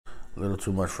A little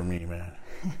too much for me, man.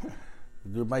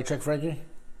 Do mic check, Frankie?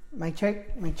 Mic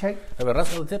check. Have a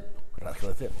rascal the tip.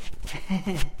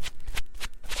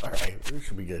 All right, this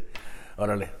should be good.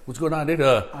 Orale. What's going on, dude?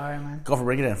 All right, man. Go for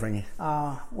break it in, Frankie.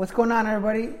 What's going on,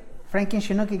 everybody? Frankie and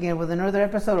Chinook again with another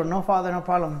episode of No Father, No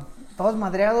Problem. Todos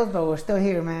madreados, but we're still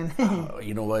here, man.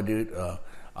 You know what, dude?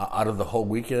 Out of the whole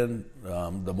weekend,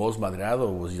 the most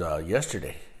madreado was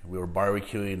yesterday. We were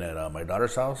barbecuing at my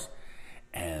daughter's house,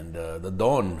 and the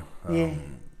Don,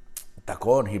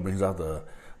 Tacon, he brings out the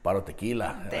bottle of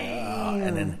tequila. Damn.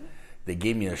 And then they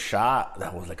gave me a shot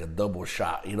that was like a double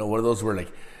shot. You know, one of those where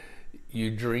like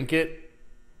you drink it,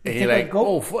 and you're like,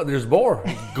 oh, fuck, there's more.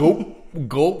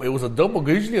 Gulp. It was a double.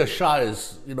 Usually a shot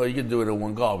is, you know, you can do it in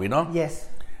one gulp, you know? Yes.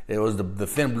 It was the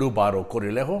thin blue bottle,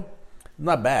 Corilejo.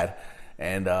 Not bad.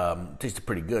 And tasted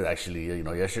pretty good, actually. You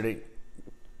know, yesterday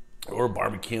we were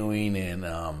barbecuing, and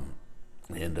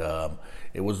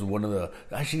it was one of the...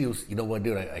 Actually, it was, you know what,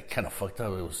 dude? I kind of fucked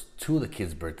up. It was two of the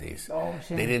kids' birthdays. Oh,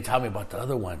 shit. They didn't tell me about the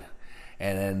other one.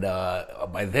 And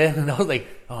by then, I was like,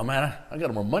 oh, man, I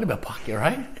got more money in my pocket,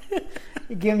 right?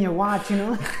 You give him your watch, you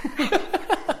know?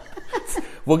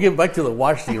 We'll get back to the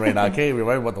watch thing right now, okay? We're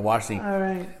right about the watch thing. All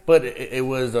right. But it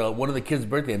was one of the kids'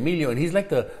 birthday, Emilio, and he's like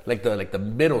the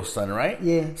middle son, right?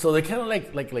 Yeah. So they kind of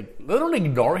like they don't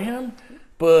ignore him,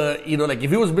 but you know, like if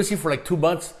he was missing for like 2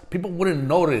 months, people wouldn't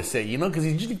notice it, you know, because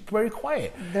he's usually very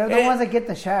quiet. They're the ones that get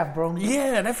the shaft, bro.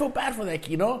 Yeah, and I feel bad for that,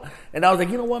 you know. And I was like,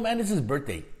 you know what, man, it's his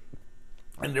birthday,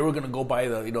 and they were gonna go buy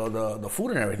the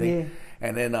food and everything, Yeah.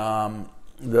 and then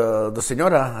the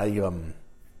señora,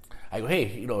 I go,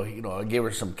 hey, you know, I gave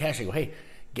her some cash. I go, hey,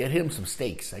 get him some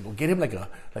steaks. I go, get him like a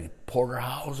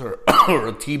porterhouse or or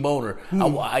a T-bone or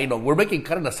you know, we're making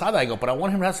carne asada. I go, but I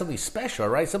want him to have something special,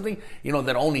 right? Something, you know,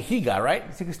 that only he got, right?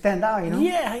 So you can stand out, you know?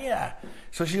 Yeah.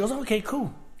 So she goes, okay,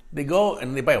 cool. They go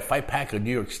and they buy a 5-pack of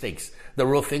New York steaks, the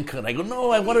real thin cut. I go,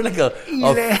 no, I wanted like a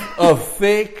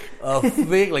thick,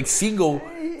 like single.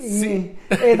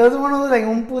 Hey, those are one of those like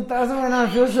un putazo, and I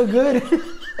feel so good.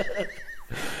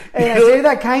 Hey, I say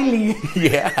that kindly.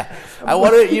 Yeah. I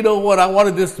wanted, you know what, I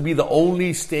wanted this to be the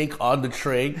only steak on the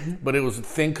tray, but it was a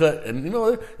thin cut, and you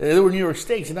know, they were New York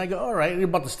steaks, and I go, all right,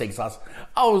 about the steak sauce.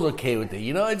 I was okay with it,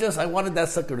 you know, I wanted that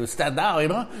sucker to stand out, you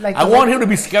know? Like I want him to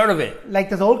be scared of it. Like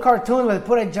those old cartoons where they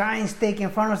put a giant steak in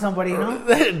front of somebody, you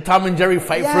know? Tom and Jerry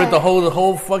fight for it, the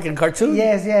whole fucking cartoon.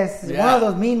 Yes. Yeah. One of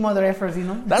those mean mother effers, you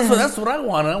know? That's what I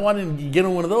wanted. I wanted to get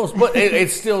him one of those, but it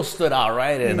still stood out,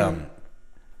 right? And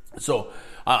so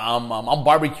I'm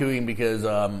barbecuing because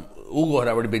Hugo had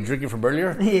already been drinking from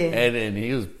earlier, and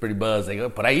he was pretty buzzed.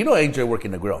 But I enjoy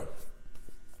working the grill.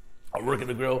 I work in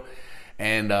the grill,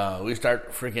 and we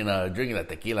start freaking drinking that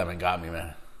tequila. Man, got me,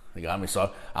 man. They got me.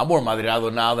 So I'm more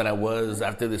madreado now than I was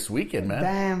after this weekend, man.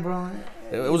 Damn, bro.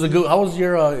 It was a good. How was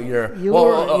your?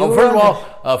 First of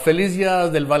all, Feliz Dia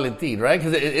del Valentín, right?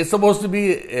 Because it's supposed to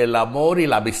be el amor y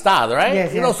la amistad, right?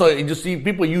 Yes. You know, so you just see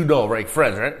people you know, right?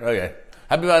 Friends, right? Okay.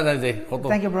 Happy Valentine's Day.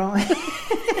 Thank you, bro.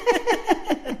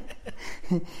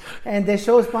 And the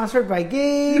show is sponsored by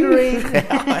Gatorade.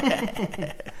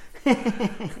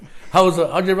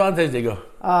 How'd your Valentine's Day go?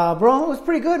 Bro, it was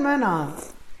pretty good, man.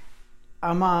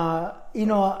 I'm, you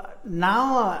know,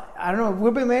 now, I don't know,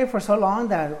 we've been married for so long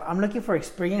that I'm looking for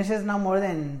experiences now more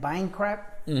than buying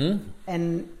crap. Mm-hmm.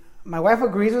 And my wife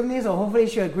agrees with me, so hopefully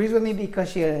she agrees with me because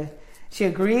she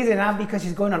agrees and not because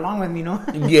she's going along with me, you know?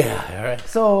 Yeah, all right.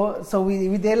 So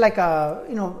we did like a,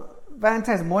 you know,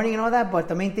 Valentine's morning and all that, but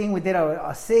the main thing, we did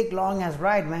a sick, long-ass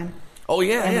ride, man. Oh,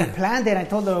 yeah, and we planned it. I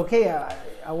told her, okay,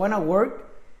 I want to work.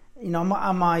 You know,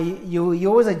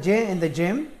 you was in the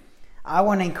gym. I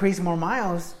want to increase more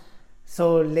miles.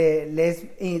 So let's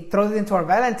throw it into our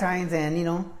Valentine's and, you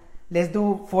know, let's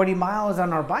do 40 miles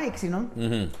on our bikes, you know?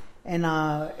 Mm-hmm. And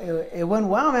it went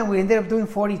well, man. We ended up doing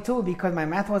 42 because my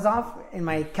math was off in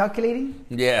my calculating.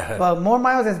 Yeah. But more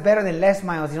miles is better than less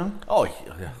miles, you know? Oh,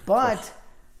 yeah. But,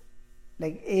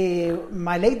 like,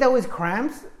 my leg that was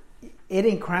cramps, it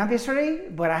didn't cramp yesterday,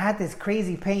 but I had this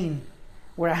crazy pain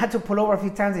where I had to pull over a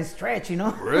few times and stretch, you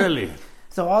know? Really?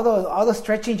 So all those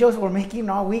stretching jokes we're making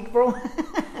all week, bro.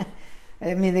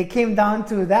 I mean, they came down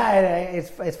to that.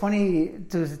 It's funny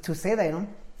to say that, you know?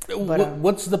 But,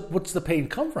 what's the pain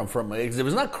come from? If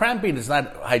it's not cramping, it's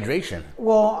not hydration.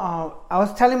 Well, I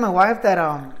was telling my wife that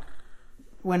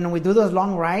when we do those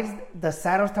long rides, the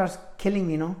saddle starts killing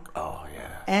me, you know. Oh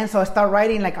yeah. And so I start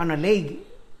riding like on a leg,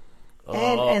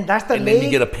 and that's the leg. And then you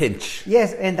get a pinch.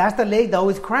 Yes, and that's the leg that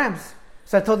always cramps.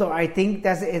 So I told her, I think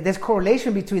there's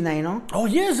correlation between that, you know? Oh,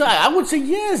 yes. I would say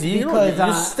yes. You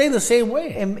just stay the same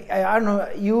way. And I don't know.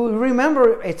 You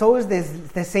remember, it's always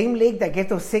the same leg that gets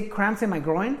those sick cramps in my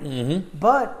groin. Mm-hmm.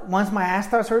 But once my ass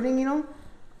starts hurting, you know,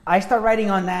 I start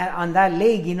riding on that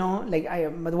leg, you know, like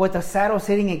with the saddle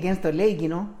sitting against the leg, you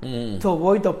know, to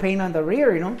avoid the pain on the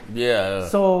rear, you know. Yeah.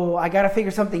 So I got to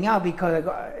figure something out because,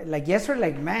 like yesterday,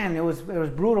 like, man, it was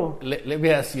brutal. Let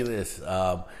me ask you this.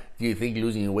 Do you think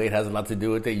losing weight has a lot to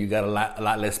do with it? You got a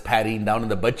lot less padding down in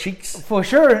the butt cheeks? For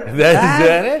sure. That's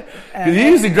it? Because you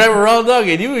used to drive around, dog,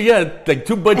 and you had like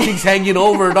 2 butt cheeks hanging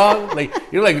over, dog. Like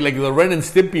you're like the Ren and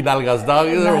Stimpy nalgas, dog.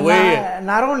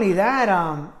 Not only that,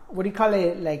 what do you call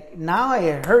it? Like now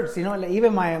it hurts, you know. Like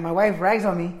even my wife rags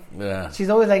on me. Yeah.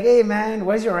 She's always like, "Hey man,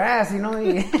 where's your ass?" You know,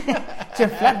 it's your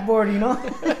flatboard, you know.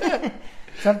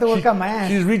 So I have to work on my ass.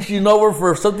 She's reaching over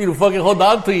for something to fucking hold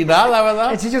on to, you know, la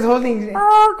verdad? And she's just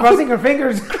crossing her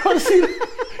fingers.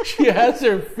 She has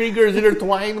her fingers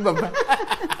intertwined.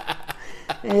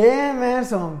 Yeah, man.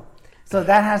 So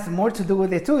that has more to do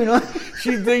with it too, you know.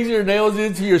 She digs her nails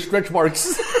into your stretch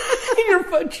marks in your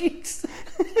butt cheeks.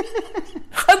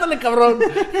 Ándale,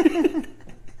 cabrón.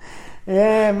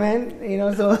 Yeah, man. You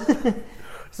know,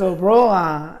 so bro,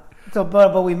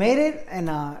 but we made it,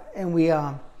 and we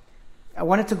I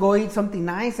wanted to go eat something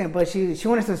nice, but she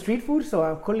wanted some street food, so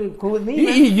I'm cool with me.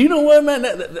 Man. You know what,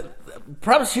 man?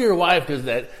 Props to your wife because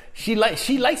that she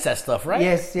likes that stuff, right?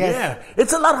 Yes. Yeah,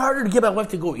 it's a lot harder to get my wife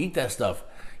to go eat that stuff.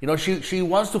 You know, she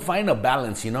wants to find a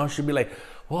balance. You know, she'll be like,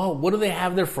 "Well, what do they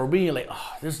have there for me?" Like,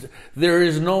 there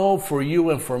is no for you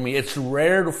and for me. It's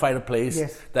rare to find a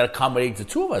place that accommodates the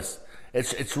two of us.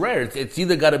 It's rare. It's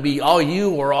either got to be all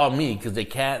you or all me because they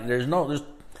can't. There's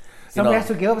somebody has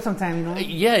to give up sometime, you know?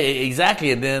 Yeah,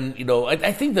 exactly. And then, you know,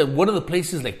 I think that one of the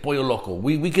places like Pollo Loco,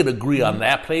 we could agree on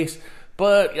that place.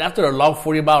 But after a long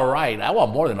 40-mile ride, I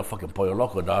want more than a fucking Pollo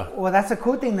Loco, dog. Well, that's a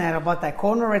cool thing about that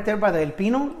corner right there by the El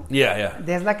Pino. Yeah.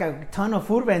 There's like a ton of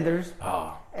food vendors.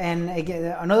 Oh. And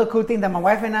again, another cool thing that my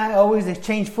wife and I always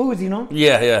exchange foods, you know?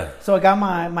 Yeah. So I got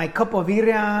my cup of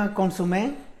birria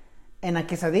consommé and a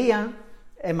quesadilla.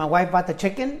 And my wife bought the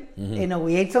chicken, and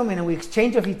we ate some, and we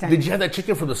exchanged a few times. Did you have that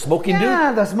chicken from the smoking dude?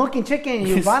 Yeah, the smoking chicken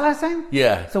you bought last time?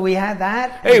 Yeah. So we had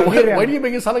that. Hey, why do you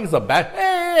make it sound like it's a bad...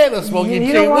 Hey, the smoking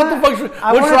chicken. What the fuck?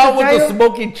 What's wrong with the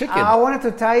smoking chicken? I wanted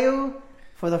to tell you,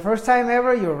 for the first time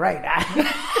ever, you're right.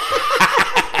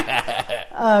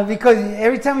 Because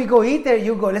every time we go eat there,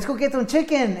 you go, let's go get some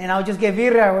chicken. And I'll just get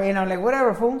birria, and I'm like,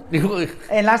 whatever, fool.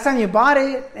 And last time you bought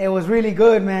it, it was really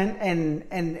good, man.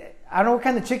 And I don't know what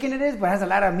kind of chicken it is, but it has a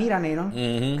lot of meat on it, you know?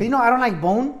 Because, you know, I don't like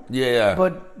bone. Yeah.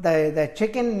 But the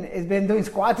chicken has been doing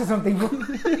squats or something.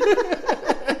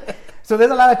 So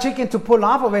there's a lot of chicken to pull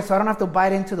off of it, so I don't have to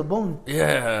bite into the bone.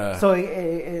 Yeah. So,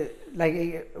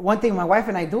 like, one thing my wife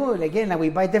and I do, again, like, we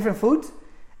buy different foods,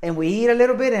 and we eat a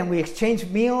little bit, and we exchange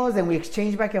meals, and we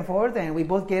exchange back and forth, and we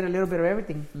both get a little bit of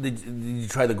everything. Did you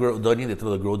try the grilled onion? They throw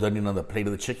the grilled onion on the plate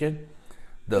of the chicken?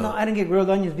 No, I didn't get grilled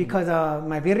onions because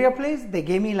my birria place, they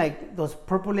gave me like those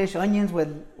purplish onions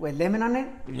with lemon on it.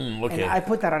 Okay. And I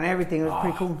put that on everything. It was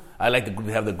pretty cool. I like to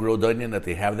have the grilled onion that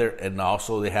they have there, and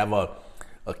also they have a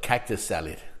cactus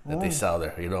salad that they sell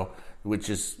there, you know, which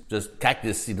is just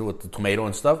cactus, you know, with the tomato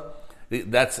and stuff.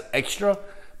 That's extra.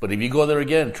 But if you go there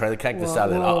again, try the cactus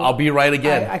salad. I'll be right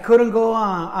again. I couldn't go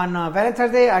on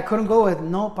Valentine's Day. I couldn't go with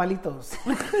no palitos.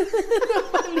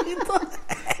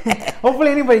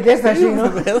 Hopefully anybody gets that shit, you know?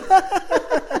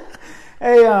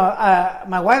 Hey,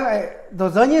 my wife,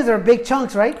 those onions are big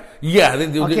chunks, right? Yeah.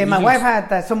 Okay, my wife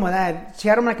had some of that. She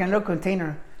had them like in a little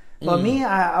container. But me,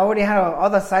 I already had all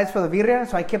the sides for the birria,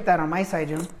 so I kept that on my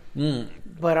side, you know?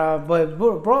 But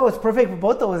bro, it's perfect for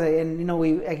both of us. And, you know,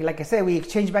 we, like I said, we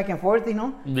exchange back and forth, you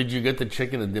know? Did you get the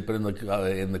chicken and dip it in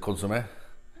the consommé?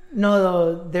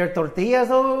 No, their tortillas,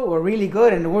 though, were really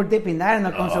good, and we're dipping that in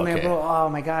the consommé, okay. bro. Oh,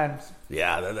 my God.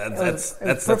 Yeah,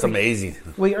 that's amazing.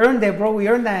 We earned it, bro. We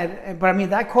earned that. But, I mean,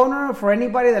 that corner, for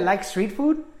anybody that likes street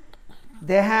food,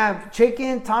 they have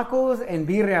chicken, tacos, and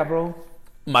birria, bro.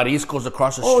 Mariscos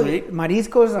across the street?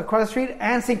 Mariscos across the street,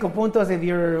 and Cinco Puntos if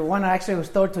you want to actually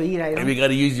store to eat. And you got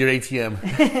to use your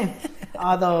ATM.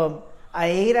 Although, I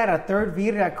ate at a third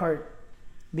birria cart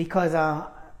because...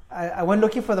 I went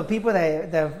looking for the people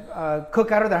that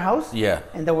cook out of their house. Yeah.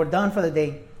 And they were done for the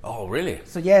day. Oh, really?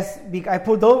 So, yes, I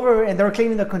pulled over and they were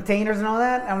cleaning the containers and all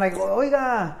that. I'm like,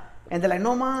 oiga. And they're like,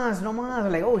 no más.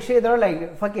 I'm like, oh, shit. They're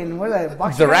like fucking, where's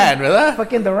that? Duran, ¿verdad?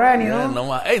 Fucking Duran, you know? No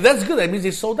más. Hey, that's good. That means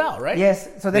they sold out, right? Yes.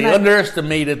 So then they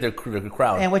underestimated the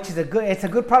crowd. And which is it's a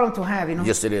good problem to have, you know?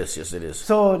 Yes, it is.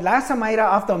 So, last time I ate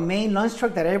off the main lunch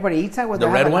truck that everybody eats at. The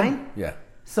red one? Yeah.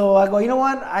 So I go, you know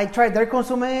what? I tried their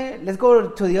consomme. Let's go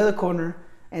to the other corner.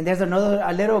 And there's a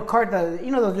little cart that, you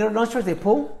know, those little nostrils they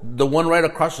pull? The one right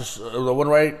across, the one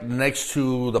right next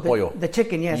to the pollo. The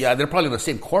chicken, yes. Yeah, they're probably in the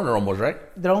same corner almost, right?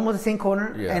 They're almost the same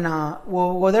corner. Yeah. And,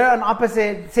 well, they're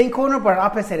on same corner, but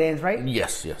opposite ends, right?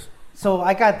 Yes. So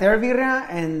I got their birria,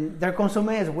 and their consomme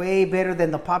is way better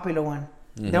than the popular one.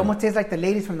 They almost taste like the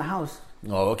ladies from the house.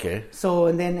 Oh, okay. So,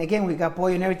 and then again, we got pollo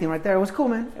and everything right there. It was cool,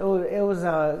 man. It was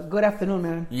a good afternoon,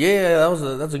 man. Yeah,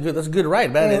 that's a good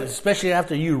ride, man. Yeah. Especially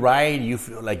after you ride, you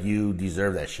feel like you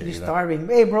deserve that shit. You're starving.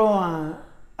 Hey, bro,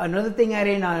 another thing I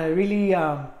didn't really,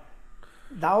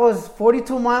 that was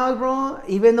 42 miles, bro.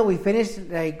 Even though we finished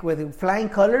like with flying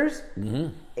colors,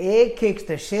 it kicks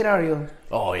the shit out of you.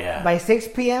 Oh, yeah. By 6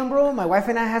 p.m., bro, my wife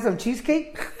and I had some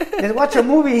cheesecake. Let's watch a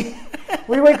movie.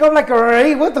 We wake up like,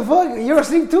 hey, what the fuck? You're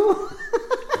asleep too?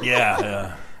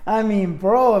 Yeah. I mean,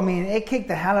 bro, it kicked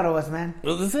the hell out of us, man.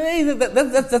 Hey,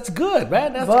 that's good,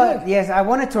 man. That's but, good. yes, I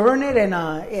wanted to earn it, and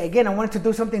again, I wanted to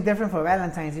do something different for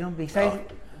Valentine's, you know, besides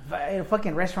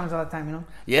fucking restaurants all the time, you know.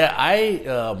 Yeah,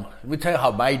 let me tell you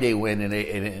how my day went, and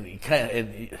it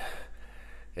kind of...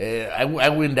 I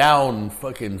went down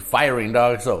fucking firing,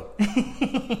 dog. So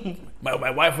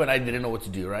my wife and I didn't know what to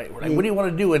do, right? We're like, what do you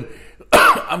want to do? And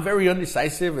I'm very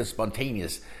undecisive and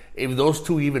spontaneous. If those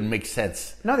two even make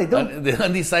sense. No, they don't. The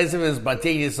undecisive and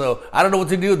spontaneous. So I don't know what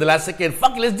to do. The last second,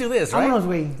 fuck, let's do this, right? Vámonos,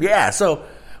 güey. Yeah. So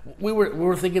we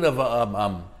were thinking of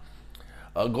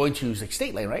going to like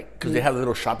State Line, right? Because they have a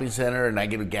little shopping center, and I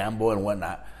get to gamble and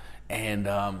whatnot. And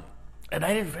I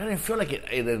didn't feel like it.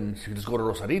 And then just go to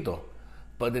Rosarito.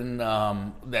 But then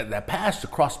that pass to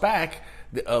cross back,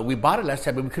 we bought it last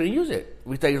time, but we couldn't use it.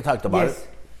 We thought you talked about it.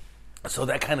 So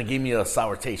that kind of gave me a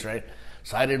sour taste, right?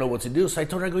 So I didn't know what to do. So I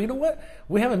told her, I go, you know what?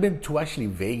 We haven't been to actually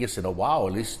Vegas in a while,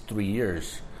 at least 3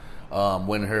 years.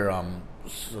 When her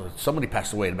somebody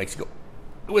passed away in Mexico.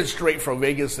 We went straight from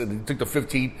Vegas and took the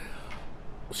 15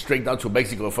 straight down to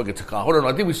Mexico and fucking took off. Hold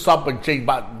on, I think we stopped and changed,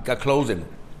 got clothes and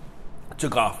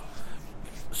took off.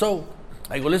 So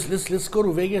I go, let's go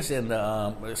to Vegas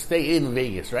and stay in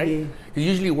Vegas, right? Because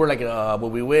usually we're like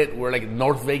when we went, we're like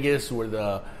North Vegas, we're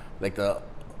the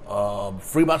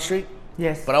Fremont Street.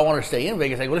 Yes. But I want to stay in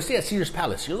Vegas. I go, let's stay at Caesar's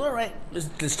Palace. She goes, all right,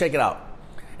 let's check it out.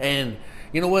 And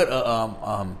you know what?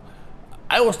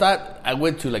 I always thought I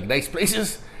went to like nice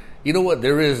places. You know what?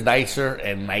 There is nicer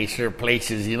and nicer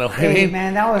places. You know what I mean?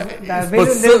 Man,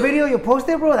 the video you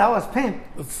posted, bro. That was pimp.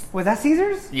 Was that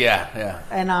Caesar's? Yeah.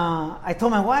 And I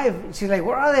told my wife, she's like,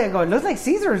 "Where are they?" I go, "It looks like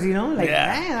Caesar's." You know, like,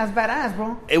 man, that's badass,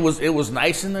 bro. It was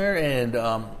nice in there,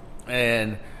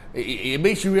 and it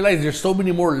makes you realize there's so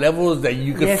many more levels that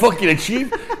you could fucking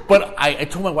achieve. But I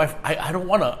told my wife, I don't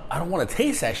wanna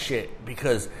taste that shit,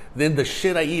 because then the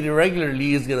shit I eat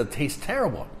regularly is gonna taste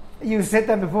terrible. You said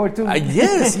that before too.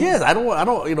 Yes. I don't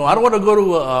want to go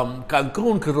to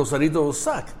Cancun because Rosarito will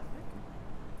suck.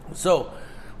 So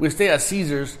we stay at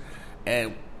Caesar's,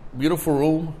 and beautiful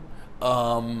room.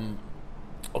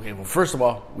 Okay, well, first of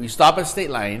all, we stop at State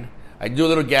Line. I do a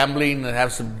little gambling and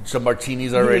have some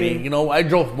martinis already. You know, I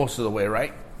drove most of the way,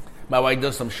 right? My wife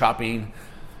does some shopping.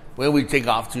 When we take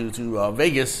off to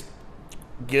Vegas,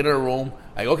 get her a room.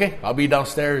 I go, okay, I'll be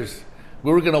downstairs.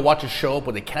 We were going to watch a show,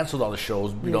 but they canceled all the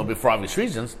shows, you know, for obvious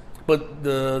reasons. But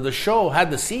the show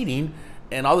had the seating,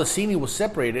 and all the seating was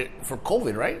separated for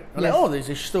COVID, right? I'm like, they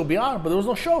should still be on, but there was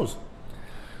no shows.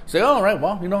 So, all right,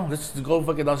 well, you know, let's go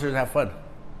fucking downstairs and have fun.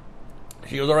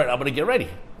 She goes, all right, I'm going to get ready.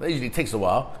 That usually takes a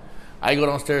while. I go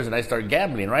downstairs and I start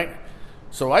gambling, right?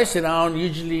 So I sit down,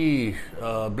 usually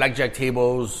blackjack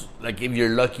tables, like if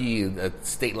you're lucky at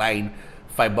State Line,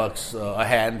 $5 a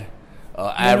hand,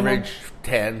 average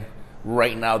 10.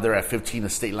 Right now they're at 15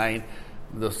 at State Line.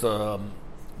 The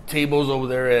tables over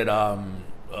there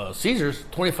at Caesars,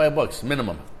 $25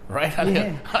 minimum, right?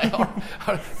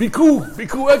 Be cool,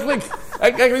 act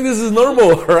like this is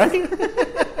normal, right?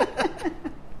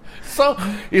 So,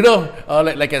 you know,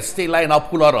 like at State Line, I'll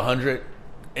pull out 100,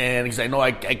 and because I know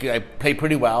I play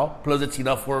pretty well, plus it's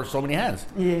enough for so many hands.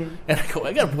 Yeah. And I go,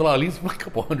 I gotta pull out at least a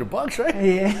couple $100, right?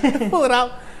 Yeah. Pull it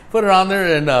out, put it on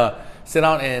there, and sit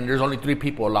down, and there's only 3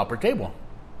 people allowed per table.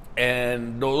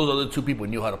 And those other 2 people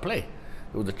knew how to play.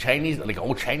 It was a Chinese, like an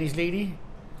old Chinese lady,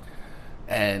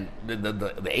 and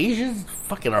the Asians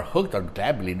fucking are hooked on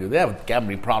gambling, dude. They have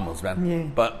gambling problems, man.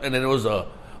 Yeah. And then there was a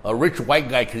rich white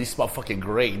guy, because he smelled fucking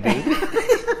great, dude.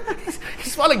 He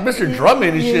smelled like Mr.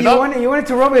 Drummond and shit. You wanted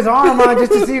to rub his arm on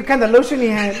just to see what kind of lotion he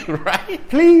had. Right?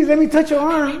 Please, let me touch your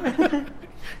arm.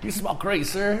 You smell great,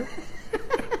 sir.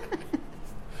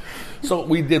 So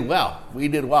we did well.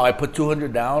 I put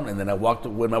 200 down, and then I walked.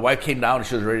 When my wife came down and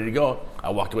she was ready to go, I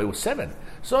walked away with 7.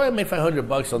 So I made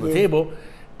 $500 on the table,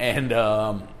 and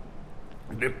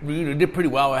did pretty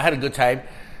well. I had a good time.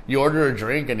 You order a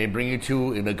drink and they bring you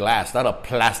two in a glass, not a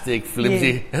plastic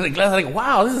flimsy. And the glass, like,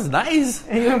 wow, this is nice.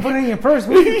 And you're gonna put it in your purse,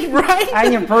 right?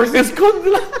 And your purse. It's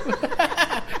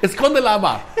it's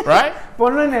condelama, right?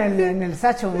 Ponlo en el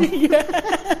satchel.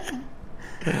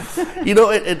 You know,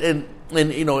 and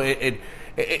you know,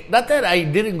 not that I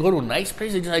didn't go to a nice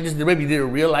place. I just maybe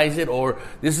didn't realize it, or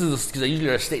this is because I usually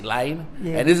are a state line,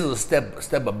 and this is a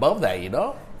step above that, you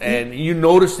know. And you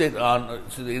noticed it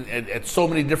at so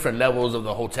many different levels of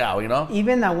the hotel, you know.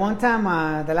 Even that one time,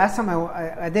 the last time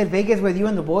I did Vegas with you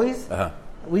and the boys,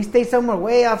 we stayed somewhere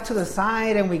way off to the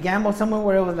side, and we gambled somewhere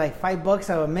where it was like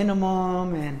 $5 a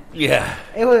minimum, and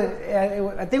it was.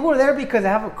 I think we were there because they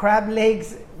have a crab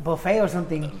legs buffet or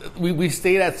something. We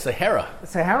stayed at Sahara.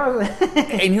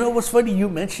 And you know what's funny? You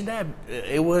mentioned that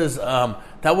it was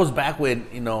that was back when,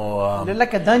 you know, there's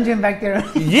like a dungeon back there.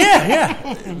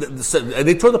 Yeah.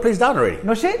 They tore the place down already.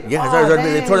 No shit. Yeah,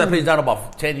 they tore that place down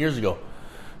about 10 years ago.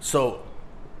 So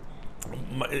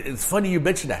it's funny you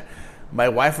mentioned that. My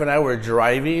wife and I were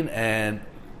driving and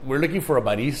we're looking for a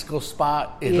marisco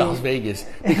spot in Las Vegas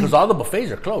because all the buffets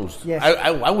are closed. Yes.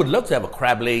 I would love to have a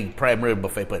crab leg prime rib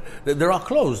buffet, but they're all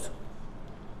closed.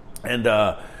 And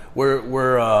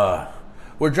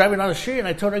we're driving down the street, and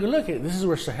I told her, "Look, this is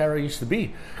where Sahara used to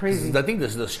be." Crazy. I think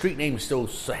the street name is still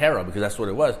Sahara because that's what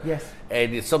it was. Yes.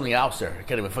 And it's something else there. You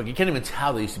can't even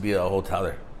tell there used to be a hotel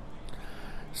there.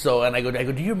 So, and I go,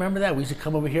 do you remember that? We used to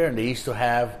come over here, and they used to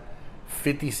have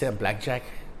 50-cent blackjack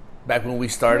back when we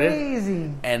started.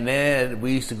 Crazy. And then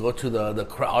we used to go to the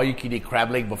all you can eat crab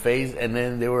leg buffets, and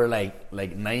then they were like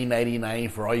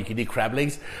 $9.99 for all you can eat crab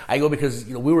legs. I go because,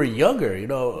 you know, we were younger, you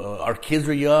know, our kids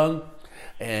were young,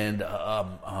 and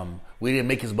we didn't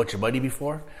make as much money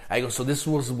before. I go, so this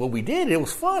was what we did. It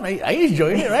was fun. I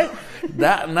enjoyed it, right?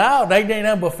 Now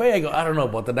 $9.99 buffet. I go, I don't know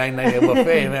about the $9.99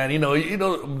 buffet, man. You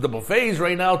know the buffets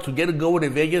right now to get a good one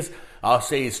in Vegas, I'll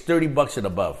say it's $30 and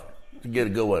above. To get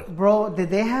a good one. Bro, did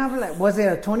they have was it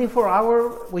a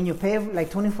 24-hour when you pay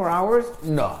like 24 hours?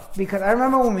 No. Because I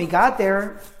remember when we got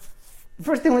there, the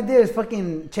first thing we did is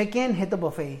fucking check in, hit the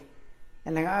buffet.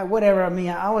 And like, whatever, I mean,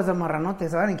 I was a marranote,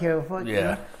 so I didn't care a fuck. Yeah. You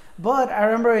know? But I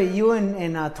remember you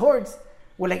and Torts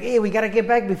were like, hey, we got to get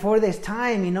back before this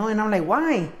time, you know? And I'm like,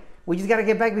 why? We just got to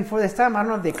get back before this time. I don't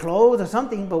know if they closed or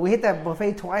something, but we hit that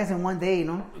buffet twice in one day, you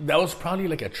know? That was probably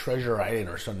like a Treasure Island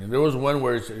or something. There was one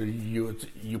where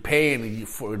you pay and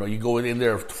you go in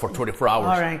there for 24 hours.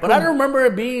 All right, but cool. I don't remember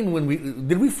it being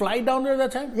did we fly down there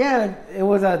that time? Yeah, it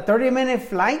was a 30-minute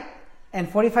flight and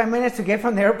 45 minutes to get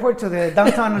from the airport to the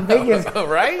downtown Vegas.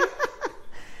 Right?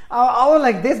 I was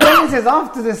like, this Vegas is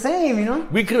off to the same, you know?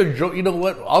 We could have drove, you know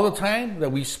what, all the time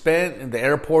that we spent in the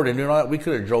airport and doing all that, we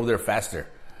could have drove there faster.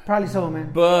 Probably so,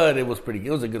 man. But it was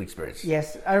a good experience.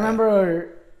 Yes, I remember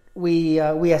we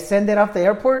ascended off the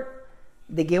airport.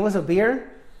 They gave us a beer,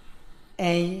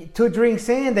 and 2 drinks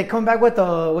in, they come back with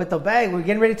the bag. We're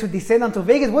getting ready to descend onto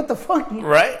Vegas. What the fuck?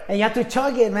 Right. And you have to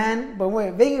chug it, man. But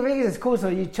Vegas is cool, so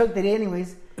you chugged it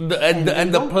anyways.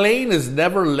 The plane is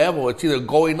never level. It's either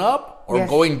going up or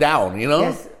going down, you know?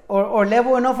 Yes, or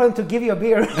level enough for them to give you a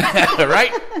beer.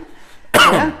 Right?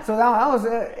 Yeah, so that was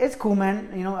it's cool,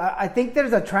 man. You know, I think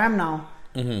there's a tram now,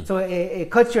 so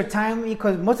it cuts your time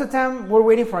because most of the time we're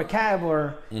waiting for a cab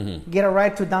or get a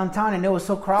ride to downtown, and it was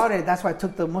so crowded. That's why it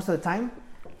took the most of the time.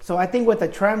 So I think with the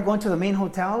tram going to the main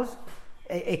hotels,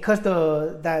 it cuts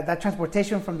that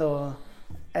transportation from the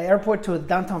airport to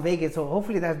downtown Vegas. So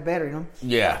hopefully that's better, you know.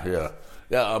 Yeah.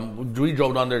 We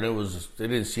drove down there and it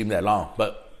didn't seem that long,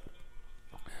 but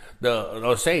I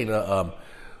was saying.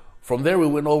 From there, we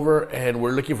went over and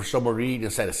we're looking for somewhere to eat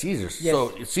inside of Caesars. Yes.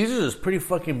 So Caesars is pretty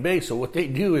fucking big. So what they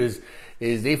do is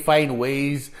they find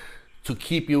ways to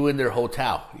keep you in their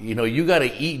hotel. You know, you got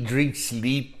to eat, drink,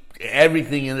 sleep,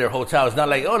 everything in their hotel. It's not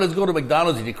like, oh, let's go to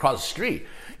McDonald's and you cross the street.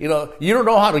 You know, you don't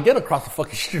know how to get across the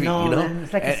fucking street. No, you know? man,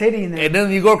 it's like a city in there. And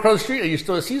then you go across the street and you're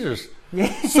still at Caesars.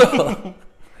 Yeah.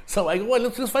 So I go, well,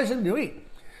 let's find something to eat.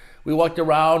 We walked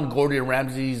around. Gordon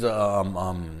Ramsay's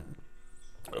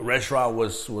restaurant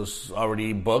was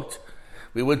already booked.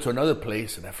 We went to another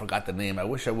place and I forgot the name. I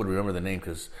wish I would remember the name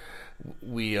because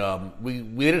we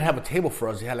didn't have a table for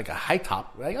us. They had like a high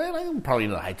top. Like, probably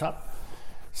not a high top.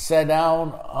 Sat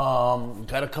down,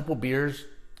 got a couple beers,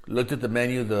 looked at the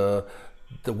menu. The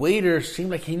waiter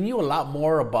seemed like he knew a lot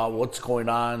more about what's going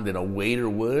on than a waiter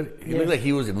would. He looked like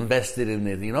he was invested in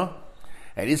it, you know.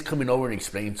 And he's coming over and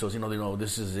explaining to us, you know,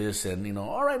 this is this, and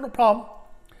all right, no problem.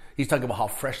 He's talking about how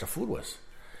fresh the food was.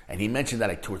 And he mentioned that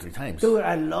like 2 or 3 times. Dude,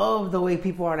 I love the way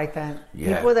people are like that.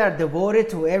 Yeah. People that are devoted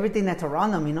to everything that's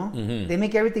around them, you know? Mm-hmm. They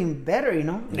make everything better, you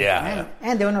know? Yeah.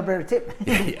 And they want a better tip.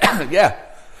 Yeah.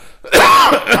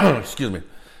 Excuse me.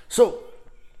 So,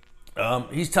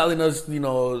 he's telling us, you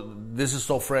know, this is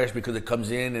so fresh because it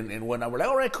comes in and whatnot. We're like,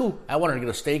 all right, cool. I wanted to get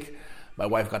a steak. My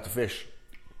wife got the fish.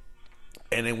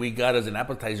 And then we got, as an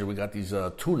appetizer, we got these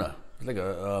tuna. It's like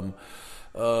a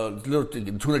little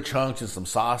tuna chunks and some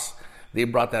sauce. They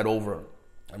brought that over,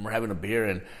 and we're having a beer,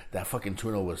 and that fucking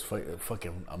tuna was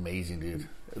fucking amazing, dude.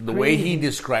 The way he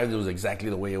described it was exactly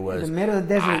the way it was. In the middle of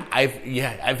the desert.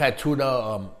 I've had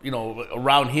tuna, you know,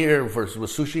 around here with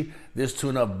sushi. This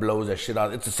tuna blows that shit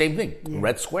out. It's the same thing. Yeah.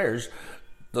 Red squares.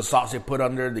 The sauce they put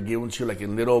under, they give it to you like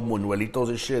in little munuelitos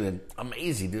and shit, and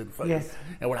amazing, dude. Fucking, yes.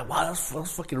 And we're like, wow,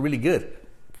 that's fucking really good.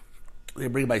 They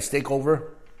bring my steak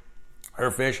over,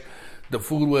 her fish. The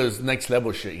food was next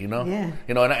level shit, you know? Yeah.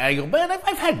 You know, and I go, man,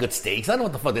 I've had good steaks. I don't know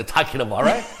what the fuck they're talking about,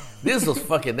 right? This was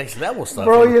fucking next level stuff.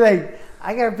 Bro, you're like,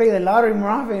 I gotta play the lottery more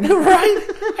often. Right?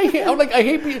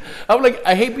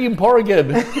 I hate being poor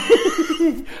again.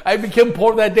 I became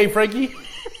poor that day, Frankie.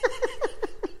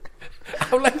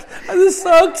 I'm like, this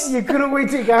sucks. You couldn't wait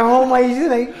till you got home. I just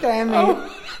like, damn it. I'm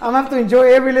gonna have to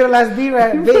enjoy every little last bit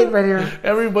right here.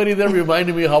 Everybody there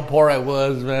reminded me how poor I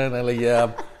was, man. I'm like,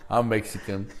 yeah, I'm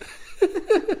Mexican.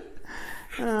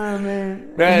 Oh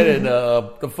man! And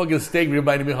the fucking steak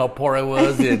reminded me how poor I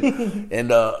was,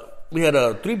 and we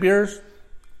had 3 beers,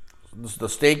 the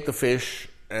steak, the fish,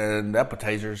 and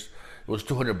appetizers. It was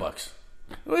 $200,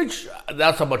 which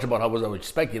that's how much about how I was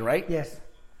expecting, right? Yes.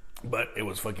 But it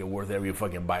was fucking worth every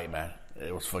fucking bite, man.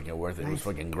 It was fucking worth it. Nice. It was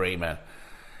fucking great, man.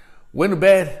 Went to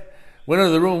bed, went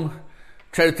into the room,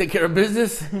 tried to take care of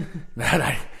business.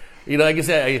 You know, like I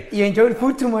said, you enjoyed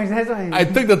food too much. That's why. I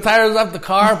took the tires off the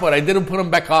car, but I didn't put them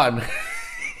back on.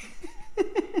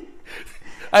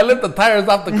 I left the tires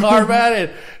off the car,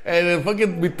 man, and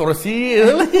fucking me torcí.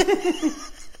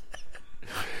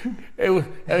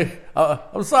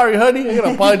 I'm sorry, honey. I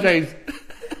gotta apologize.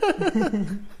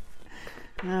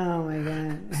 Oh my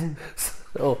god.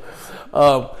 So,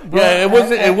 yeah,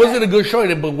 it wasn't a good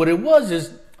showing, but what it was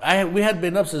is. We had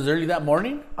been up since early that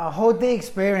morning. A whole day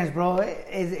experience, bro.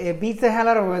 It beats the hell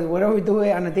out of whatever we do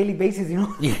on a daily basis, you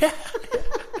know. Yeah.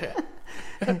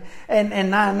 and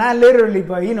not literally,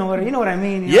 but you know what I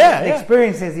mean. Yeah,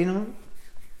 experiences, you know.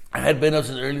 I had been up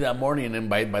since early that morning, and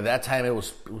by that time it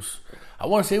was I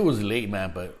want to say it was late,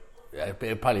 man, but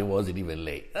it probably wasn't even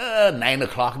late. 9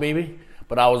 o'clock maybe,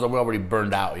 but I was already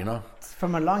burned out, you know.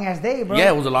 From a long ass day, bro.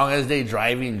 Yeah, it was a long ass day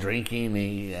driving,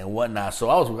 drinking, and whatnot. So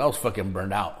I was fucking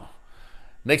burned out.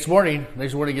 Next morning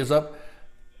gets up.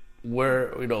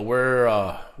 We're in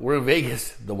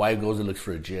Vegas. The wife goes and looks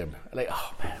for a gym. I'm like,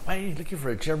 oh man, why are you looking for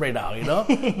a gym right now? You know,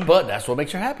 but that's what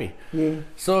makes her happy. Yeah.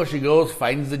 So she goes,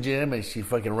 finds the gym, and she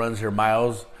fucking runs her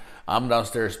miles. I'm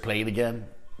downstairs playing again.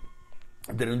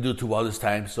 Didn't do too well this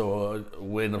time, so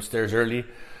went upstairs early.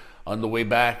 On the way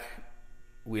back.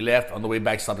 We left. On the way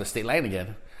back, stopped at the state line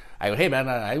again. I go, hey man,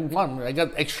 I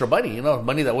got extra money, you know,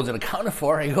 money that wasn't accounted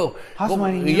for. I go, house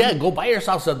money, yeah, go buy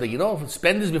yourself something, you know,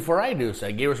 spend this before I do. So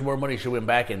I gave her some more money. She went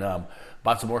back and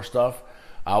bought some more stuff.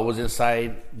 I was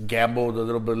inside, gambled a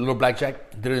little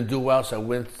blackjack. Didn't do well, so I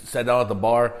went, sat down at the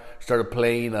bar, started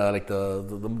playing like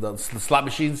the slot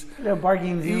machines. Little bar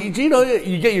games, you know,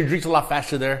 you get your drinks a lot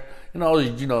faster there. You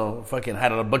know, fucking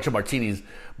had a bunch of martinis.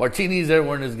 Martinis there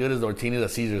weren't as good as the martinis at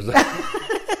Caesars.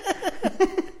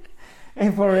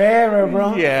 And forever,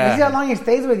 bro. Yeah. You see how long it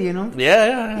stays with you, you know?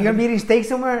 Yeah. You're gonna be eating steak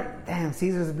somewhere? Damn,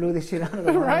 Caesars blew this shit out of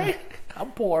the water. Right?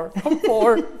 I'm poor.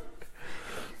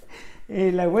 Hey,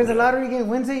 like, when's the lottery again?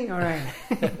 Wednesday? All right.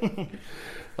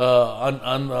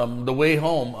 On the way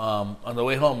home,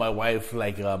 my wife she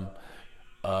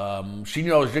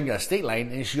knew I was drinking at State Line,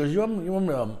 and she goes, "You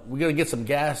want we're gonna get some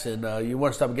gas, and you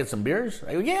want to stop and get some beers?"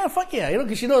 I go, "Yeah, fuck yeah," you know,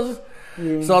 because she knows.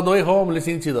 Yeah. So on the way home,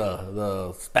 listening to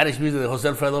the Spanish music of Jose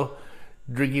Alfredo,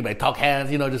 drinking my talk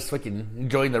hands, you know, just fucking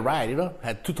enjoying the ride, you know.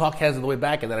 Had 2 talk hands on the way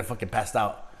back, and then I fucking passed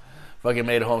out. Fucking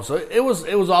made it home. So it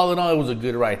was all in all, it was a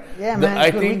good ride. Yeah, man. I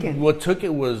think weekend. What took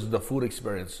it was the food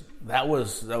experience. That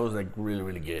was like really,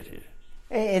 really good.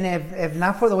 And if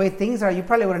not for the way things are, you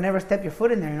probably would have never stepped your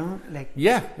foot in there, you know? Like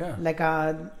yeah. Like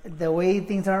the way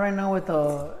things are right now with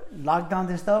the lockdowns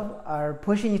and stuff are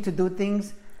pushing you to do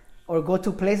things or go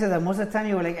to places that most of the time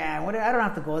you were like, I don't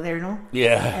have to go there, you know?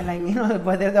 Yeah. And like, you know,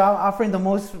 but they're offering the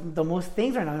most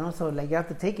things right now, you know? So like you have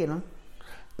to take it, you know?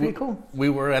 Pretty cool. We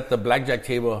were at the blackjack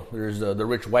table. There's the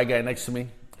rich white guy next to me.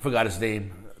 Forgot his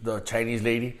name. The Chinese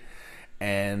lady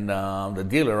and the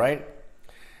dealer, right?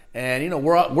 And,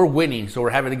 we're winning, so we're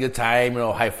having a good time,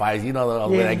 high fives, the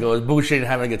way that goes, bullshitting,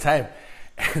 having a good time.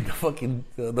 And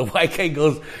the white guy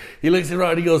goes, he looks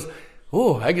around and he goes,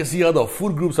 oh, I can see all the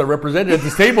food groups are represented at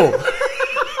this table.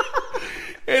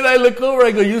 And I look over,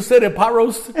 I go, you said it, pot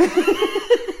roast?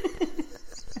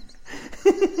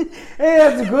 Hey,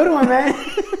 that's a good one, man.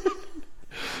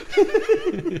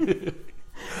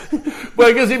 But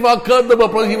I guess he felt comfortable,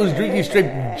 probably he was drinking straight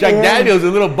Jack Daniels,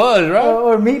 a little buzz, right?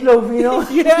 Or meatloaf,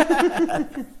 Yeah.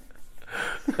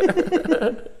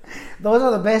 Those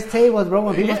are the best tables, bro.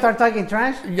 When people start talking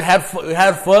trash, you had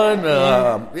fun.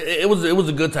 It was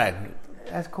a good time.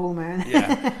 That's cool, man.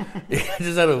 Yeah, I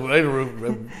just had to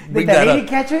bring Did that the lady up.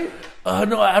 catch it?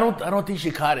 No, I don't think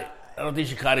she caught it. I don't think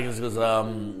she caught it because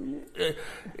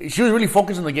she was really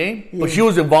focused on the game, but she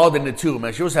was involved in it too,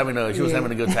 man. She was having a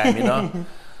good time,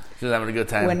 She was having a good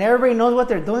time. When everybody knows what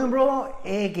they're doing, bro,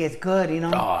 it gets good,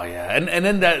 Oh yeah, and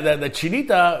then that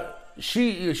Chinita,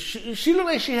 she looked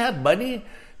like she had money.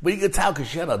 But you could tell because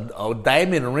she had a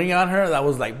diamond ring on her that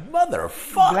was like,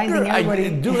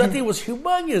 motherfucker. Dude, that thing was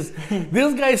humongous.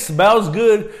 This guy smells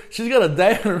good. She's got a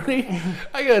diamond ring.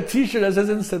 I got a t-shirt that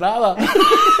says Ensenada.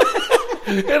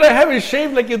 And I haven't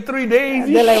shaved like in 3 days.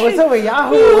 They're like, what's up with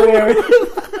Yahoo or whatever?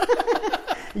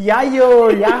 Yayo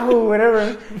or Yahoo,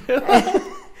 whatever.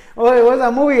 What's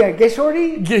that movie? Get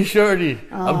Shorty? Get Shorty.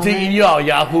 I'm taking you out,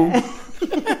 Yahoo.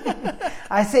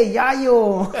 I say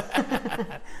Yayo.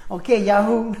 Okay,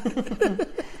 Yahoo.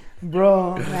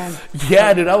 Bro, man.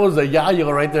 Yeah, dude, I was a Yayo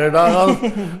right there, dog.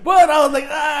 But I was like,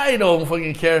 I don't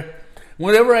fucking care.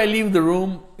 Whenever I leave the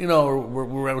room,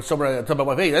 we're somewhere talking about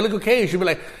my face, I look okay. She'll be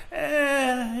like,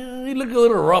 you look a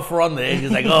little rough around the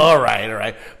edges. Like, all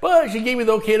right. But she gave me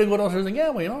the okay to go downstairs and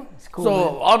gamble, It's cool, so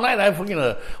man. all night I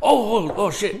fucking,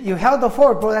 oh shit. You held the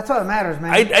fort, bro. That's what matters,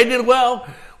 man. I did well.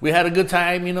 We had a good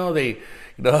time, they,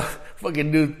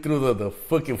 fucking dude threw the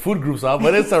fucking food groups out,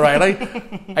 but it's all right.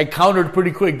 I countered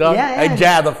pretty quick, dog. Yeah. I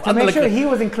jabbed. To make sure he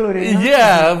was included.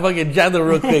 Yeah, I fucking jabbed him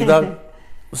real quick, dog.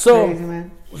 So, crazy,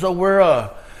 man. So we're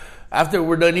after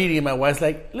we're done eating, my wife's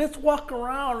like, let's walk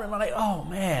around, and I'm like, oh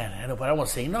man, but I don't want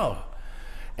to say no.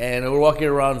 And we're walking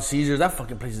around Caesars. That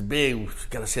fucking place is big. We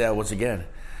gotta say that once again.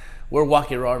 We're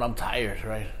walking around. I'm tired,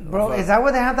 right? Bro, is that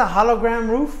where they have the hologram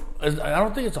roof? I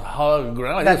don't think it's a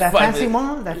hologram. That fancy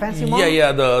mall? That fancy mall?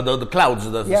 Yeah. The clouds,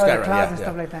 the sky, the clouds and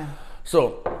stuff like that.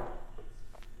 So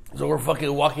we're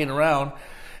fucking walking around,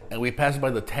 and we pass by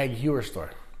the Tag Heuer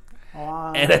store.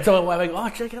 Wow. And I told my wife,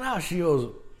 like, oh, check it out. She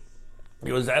goes,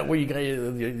 is that where you got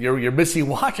your missing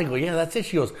watch? I go, yeah, that's it.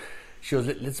 She goes,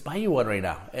 let's buy you one right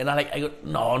now. And I go,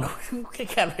 no, you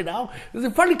can't right now.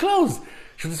 It's probably closed.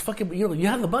 She goes, fucking, you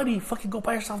have the money, fucking go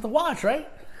buy yourself the watch, right?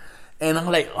 And I'm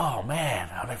like, oh man,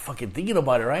 I'm like fucking thinking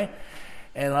about it, right?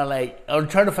 And I'm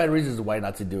trying to find reasons why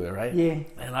not to do it, right? Yeah.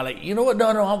 And I'm like, you know what?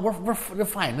 No, we're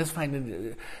fine. Let's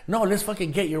find. No, let's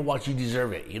fucking get your watch. You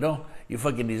deserve it. You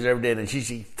fucking deserved it. And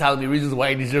she's telling me reasons why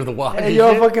I deserve the watch. Hey,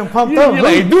 you're fucking pumped up. You're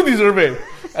like, I do deserve it.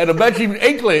 And a matching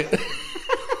anklet.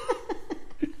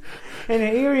 And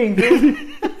an earring, dude.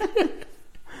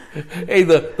 Hey,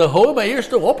 the hole in my ear is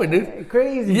still open, dude.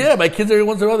 Crazy. Yeah, my kids every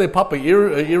once in a while they pop an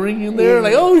earring in there,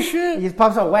 like, oh shit. He just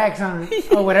pops out wax on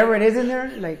it, or whatever it is in there,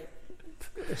 like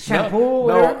shampoo.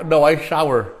 No, I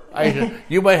shower.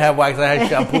 You might have wax. I had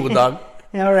shampoo, dog.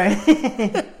 All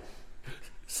right.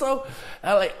 So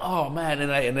I'm like, oh man,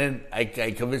 and then I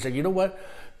convinced her, you know what?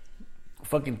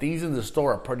 Fucking things in the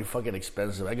store are pretty fucking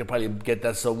expensive. I could probably get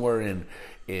that somewhere in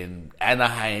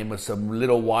Anaheim or some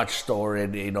little watch store,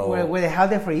 and where they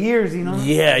had it for years,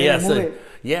 Yeah. So,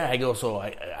 I go, so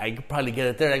I could probably get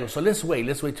it there. I go, so let's wait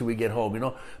till we get home,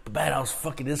 But man, I was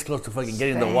fucking this close to fucking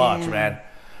getting the watch, man.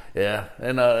 Yeah,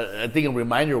 and I think a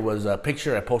reminder was a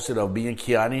picture I posted of me and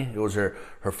Kiani. It was her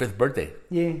 5th birthday.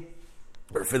 Yeah.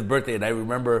 Her 5th birthday, and I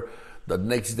remember the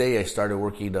next day I started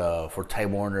working for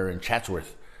Time Warner in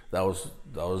Chatsworth. That was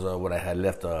when I had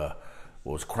left.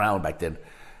 Was Crown back then.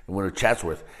 And went to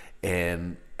Chatsworth,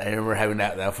 and I remember having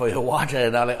that fucking watch,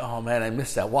 and I'm like, oh man, I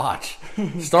missed that watch.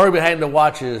 Story behind the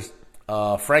watch is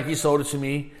Frankie sold it to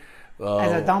me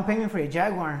as a down payment for your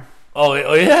Jaguar. Oh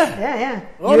yeah. Yeah.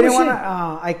 Oh, you didn't want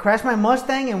to. I crashed my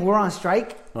Mustang, and we were on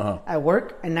strike at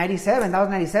work in '97. That was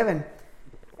 '97,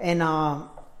 and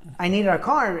I needed a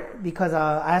car because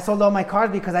I sold all my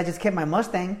cars because I just kept my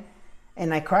Mustang,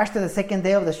 and I crashed it the second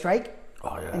day of the strike.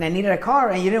 Oh, yeah. And I needed a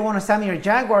car, and you didn't want to sell me your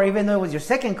Jaguar, even though it was your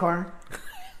second car.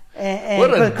 And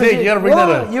what a dick! You gotta bring that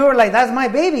up. You were like, "That's my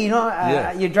baby,"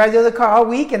 You drive the other car all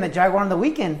week, and the Jaguar on the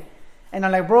weekend. And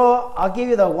I'm like, "Bro, I'll give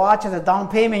you the watch as a down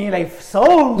payment." You're like,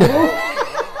 "Sold, bro."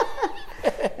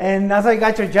 And that's how you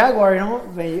got your Jaguar,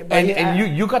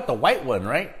 And you got the white one,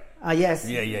 right? Yes.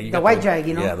 Yeah, yeah. The white jack,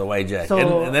 you know? Yeah, the white jack.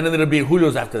 So, and then it'll be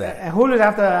Julio's after that. And Julio's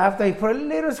after he put a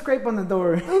little scrape on the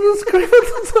door. A little scrape on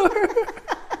the door.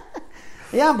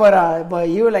 Yeah, but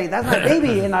you were like, that's my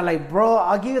baby. And I'm like, bro,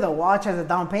 I'll give you the watch as a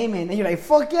down payment. And you're like,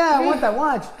 fuck yeah, I want that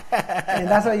watch. And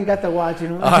that's how you got the watch, you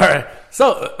know? All right.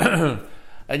 So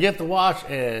I get the watch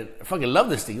and I fucking love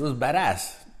this thing. It was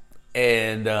badass.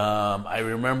 And I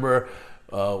remember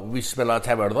we spent a lot of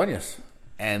time at Ordóñez.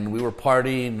 And we were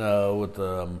partying with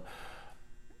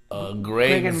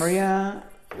Greg and Maria.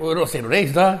 Well, don't say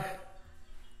Reigns, dog.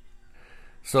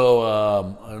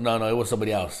 So, no, it was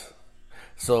somebody else.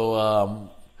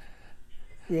 So,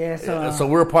 so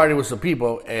we were partying with some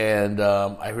people, and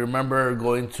I remember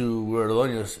going to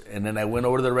Ordóñez, and then I went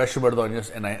over to the restroom at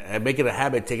Ordóñez, and I make it a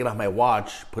habit taking off my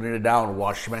watch, putting it down,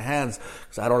 washing my hands,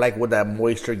 because I don't like when that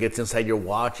moisture gets inside your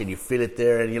watch, and you feel it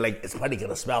there, and you're like, it's probably going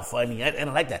to smell funny. I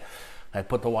don't like that. I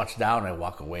put the watch down, and I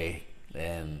walk away,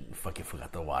 and fucking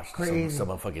forgot the watch. Crazy.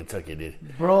 Someone fucking took it,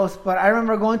 dude. Bros, but I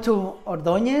remember going to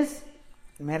Ordóñez,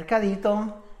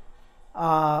 Mercadito,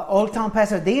 Old Town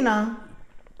Pasadena,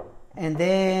 and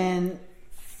then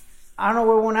I don't know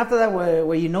where we went after that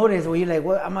where you noticed where you're like,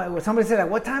 what? Somebody said like,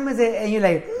 what time is it? And you're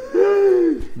like,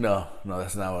 no,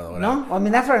 that's not what. No, I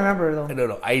mean that's what I remember though.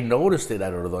 No, I noticed it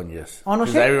at Ordóñez. Oh no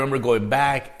shit! I remember going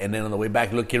back and then on the way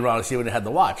back looking around to see when they had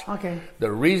the watch. Okay.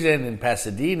 The reason in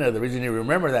Pasadena, the reason you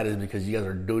remember that is because you guys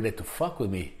are doing it to fuck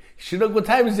with me. She look, what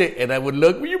time is it? And I would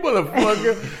look, you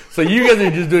motherfucker. So you guys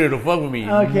are just doing it to fuck with me.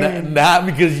 Okay. Not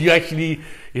because you actually,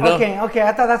 you know. Okay.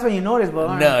 I thought that's what you noticed,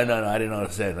 but no, I didn't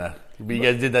notice that. But you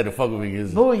guys did that to fuck with me.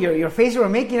 Boo, your face you were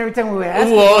making every time we were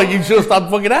asking. Well, you should stop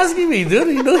fucking asking me,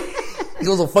 dude. You know, it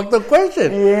was a fucked up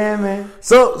question. Yeah, man.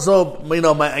 So you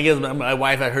know, I guess my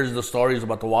wife had heard the stories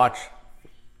about the watch.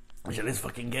 I said, let's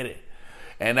fucking get it.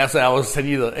 And that's why I was telling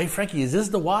you, hey, Frankie, is this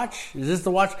the watch? Is this the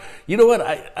watch? You know what?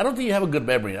 I don't think you have a good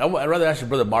memory. I'd rather ask your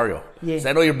brother Mario. Yeah.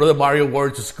 I know your brother Mario wore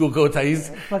it to school coat. He was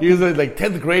in like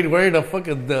 10th grade wearing a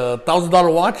fucking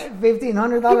 $1,000 watch.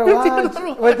 $1,500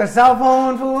 watch with a cell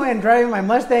phone, fool, and driving my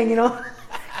Mustang, you know?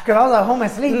 Because I was at home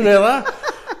asleep.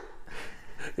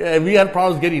 Yeah, we had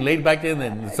problems getting laid back then,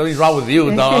 and something's wrong with you,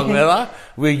 dog.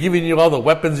 We're giving you all the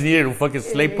weapons here to fucking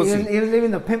slay pussy. He was living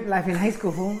the pimp life in high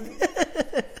school, fool.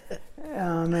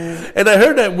 Oh, man. And I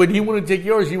heard that when he wouldn't take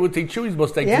yours, he would take Chewy's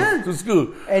Mustang to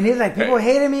school. And he's like, people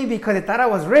hated me because they thought I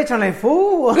was rich. I'm like,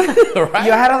 fool. Right?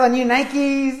 You had all the new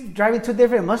Nikes, driving 2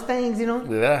 different Mustangs, you know?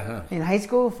 Yeah. Huh. In high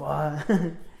school,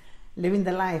 living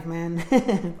the life, man.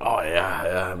 Oh,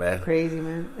 yeah, man. Crazy,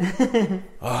 man.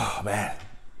 Oh, man.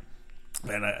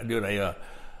 Man, I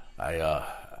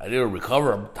didn't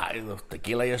recover. I'm tired of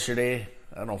tequila yesterday.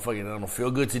 I don't feel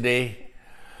good today.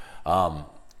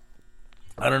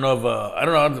 I don't know if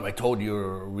I told you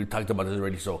or we talked about this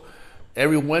already. So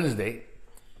every Wednesday,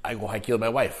 I go hiking with my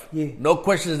wife. Yeah. No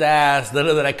questions asked. None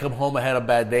of that. I come home, I had a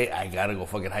bad day. I gotta go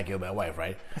fucking hiking with my wife,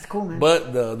 right? That's cool, man.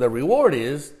 But the reward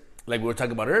is, like we were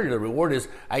talking about earlier, the reward is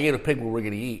I get to pick where we're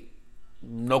gonna eat.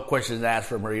 No questions asked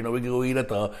from her. You know, we can go eat at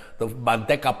the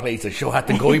Manteca place, and she'll have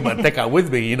to go eat Manteca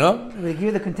with me. You know, they give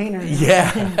you the container.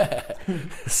 Yeah.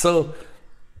 so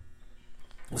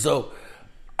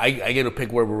I get to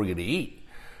pick where we're gonna eat.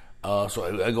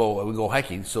 So we go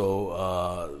hiking.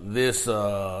 So this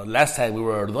last time we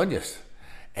were at Ordóñez,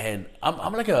 and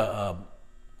I'm like a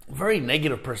very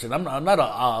negative person. I'm not an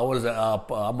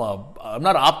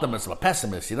optimist. I'm a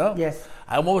pessimist. You know. Yes.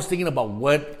 I'm always thinking about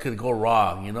what could go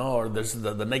wrong. You know, or there's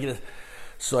the negative.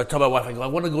 So I tell my wife, I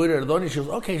want to go eat at Ordóñez. She goes,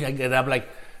 okay. And I'm like,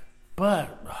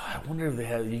 but I wonder if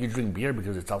you can drink beer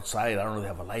because it's outside. I don't know if they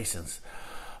have a license.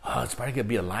 It's probably going to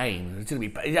be a line. It's going to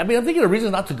be. I mean, I'm thinking of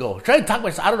reasons not to go. Try to talk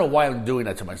myself. I don't know why I'm doing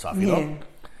that to myself. You know.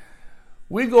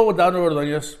 We go down to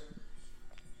Ordóñez,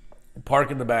 park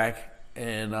in the back,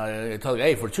 and I tell the guy,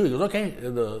 hey, for 2. He goes, okay.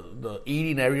 The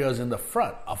eating area is in the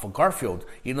front, off of Garfield.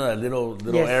 You know that little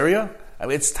area. I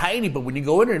mean, it's tiny, but when you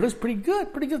go in there, it looks pretty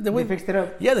good. Pretty good. They fixed it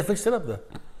up. Yeah, they fixed it up there.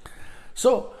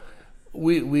 So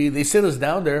they sit us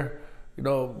down there. You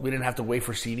know, we didn't have to wait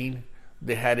for seating.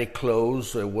 They had it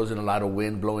closed, so it wasn't a lot of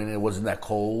wind blowing in. It wasn't that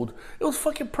cold. It was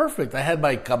fucking perfect. I had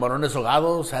my camarones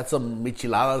ahogados, had some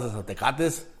micheladas and some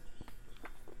tecates.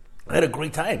 I had a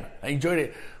great time. I enjoyed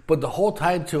it. But the whole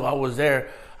time, too, I was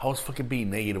there, I was fucking being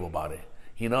negative about it.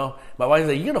 You know? My wife's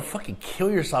like, you're going to fucking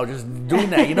kill yourself just doing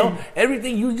that. You know?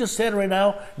 Everything you just said right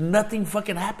now, nothing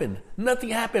fucking happened. Nothing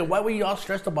happened. Why were you all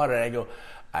stressed about it? I go,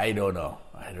 I don't know.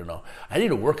 I need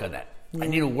to work on that. Yeah. I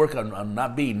need to work on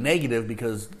not being negative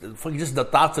because just the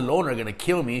thoughts alone are going to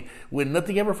kill me when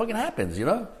nothing ever fucking happens, you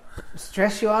know?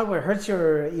 Stress you out where it hurts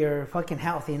your fucking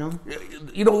health, you know?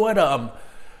 You know what?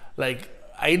 Like,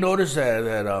 I noticed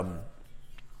that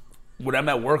when I'm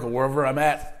at work or wherever I'm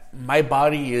at, my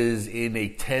body is in a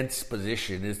tense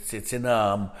position. It's in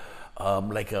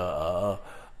like a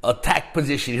attack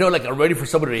position, like I'm ready for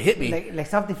somebody to hit me. Like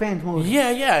self-defense mode.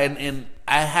 Yeah, and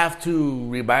I have to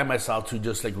remind myself to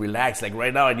just like relax. Like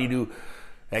right now I need to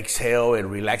exhale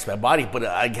and relax my body, but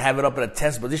I have it up in a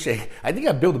tense position. I think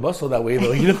I build the muscle that way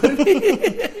though, you know what I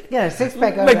mean? Yeah,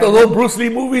 six-pack. Like the little Bruce Lee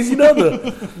movies,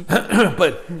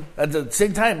 but at the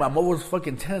same time, I'm always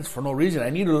fucking tense for no reason. I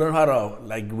need to learn how to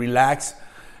like relax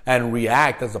and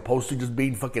react as opposed to just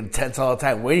being fucking tense all the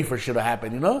time, waiting for shit to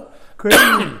happen, Crazy.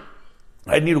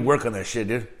 I need to work on that shit,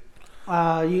 dude.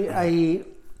 I've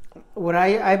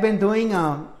been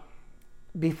doing,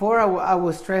 before I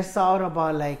was stressed out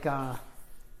about like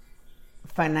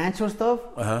financial stuff,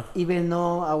 even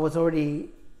though I was already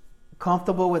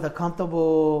comfortable with a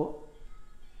comfortable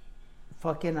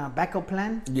fucking backup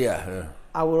plan. Yeah.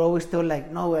 I would always still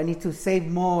like, no, I need to save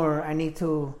more. I need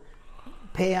to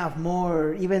pay off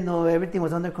more, even though everything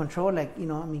was under control. Like,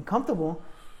 comfortable.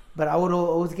 But I would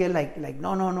always get like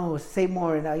no, save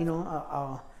more, and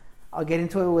I'll get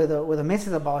into it with a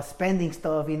missus about spending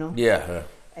stuff, Yeah.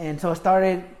 And so I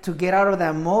started to get out of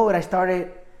that mode. I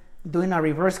started doing a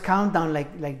reverse countdown,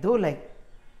 like dude, like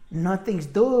nothing's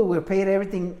due. We're paid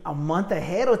everything a month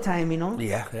ahead of time,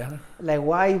 Yeah. Like,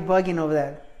 why are you bugging over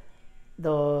that?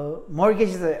 The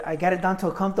mortgage, I got it down to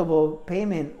a comfortable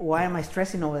payment. Why am I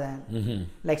stressing over that? Mm-hmm.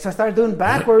 Like, so I started doing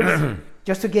backwards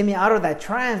just to get me out of that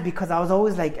trance, because I was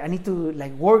always like, I need to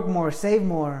like work more, save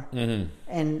more. Mm-hmm.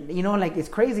 And, like it's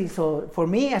crazy. So for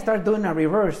me, I started doing a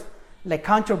reverse, like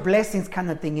count your blessings kind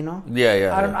of thing,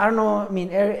 Yeah. I don't know. I mean,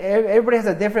 everybody has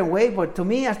a different way, but to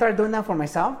me, I started doing that for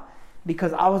myself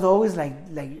because I was always like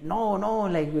no,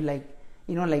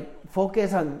 like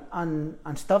focus on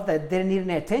stuff that didn't need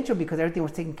any attention because everything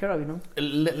was taken care of,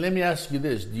 Let me ask you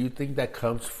this. Do you think that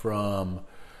comes from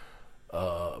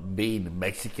being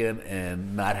Mexican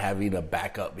and not having a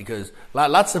backup? Because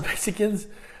lots of Mexicans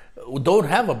don't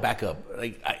have a backup.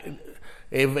 Like,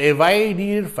 if I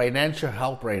needed financial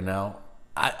help right now,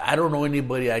 I don't know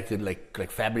anybody I could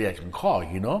like family I can call,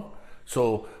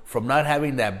 So from not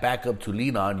having that backup to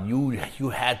lean on, you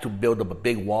had to build up a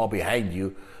big wall behind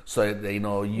you, so that,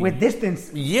 with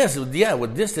distance. Yes, yeah,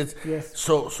 with distance. Yes.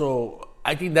 So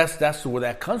I think that's where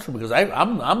that comes from, because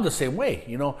I'm the same way.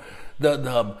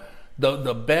 The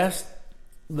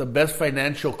best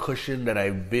financial cushion that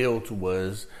I built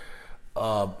was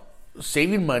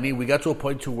saving money. We got to a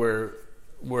point to where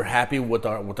we're happy with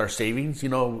our savings,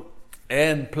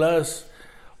 and plus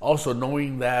also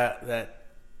knowing that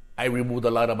I removed a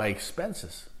lot of my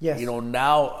expenses. Yes.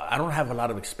 Now I don't have a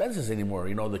lot of expenses anymore.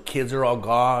 The kids are all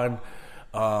gone.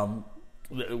 Isn't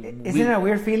it a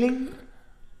weird feeling?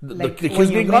 The kids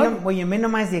being gone? When you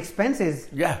minimize the expenses.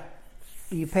 Yeah.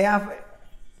 You pay off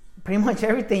pretty much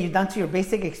everything. You're down to your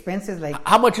basic expenses. Like,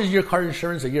 how much is your car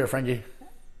insurance a year, Frankie?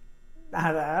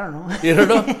 I don't know. You don't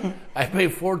know? I pay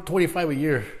 $425 a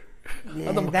year.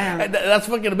 Yeah, damn. That's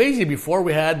fucking amazing. Before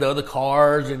we had the other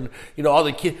cars, and all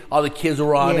the kids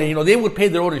were on it. They would pay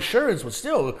their own insurance, but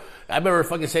still, I remember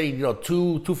fucking saying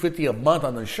 $250 a month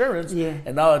on the insurance. Yeah.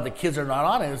 And now that the kids are not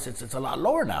on it, it's a lot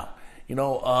lower now.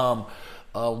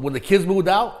 When the kids moved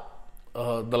out,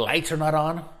 the lights are not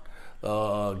on.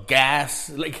 Gas,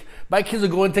 like my kids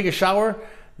would go and take a shower.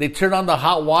 They turn on the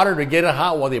hot water to get it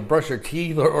hot while they brush their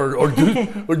teeth or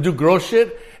do gross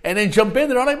shit, and then jump in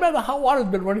there. I'm like, man, the hot water's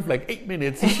been running for like 8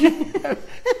 minutes.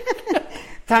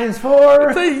 Times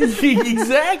 4.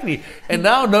 Exactly. And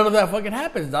now none of that fucking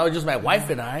happens. Now it's just my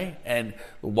wife and I, and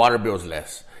the water bill's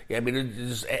less. Yeah, I mean, it's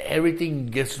just, everything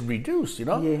gets reduced,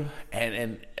 Yeah.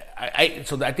 And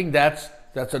so I think that's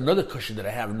another cushion that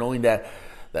I have, knowing that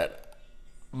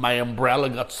my umbrella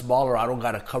got smaller. I don't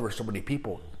got to cover so many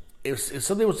people. If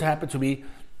something was to happen to me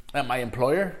at my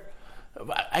employer,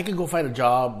 I could go find a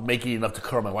job making enough to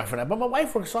cover my wife and I. But my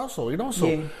wife works also, So,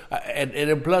 yeah.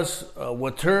 And plus,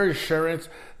 with her insurance,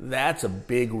 that's a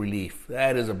big relief.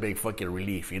 That is a big fucking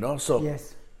relief, So,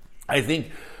 yes. I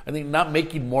think not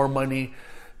making more money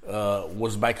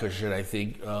was my cushion. I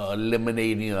think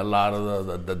eliminating a lot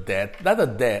of the debt, not the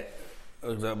debt.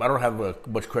 I don't have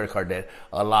much credit card debt.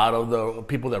 A lot of the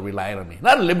people that relied on me,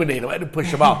 not eliminate them, I didn't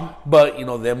push them out, but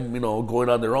them, going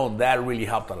on their own, that really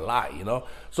helped a lot,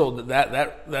 So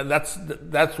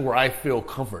that's where I feel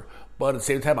comfort. But at the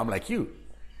same time, I'm like you.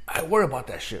 I worry about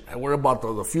that shit. I worry about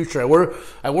the future. I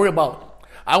worry about.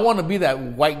 I want to be that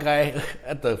white guy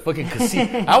at the fucking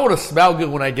casino. I want to smell good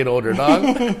when I get older, dog.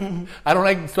 I don't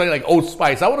like smelling like Old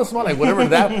Spice. I want to smell like whatever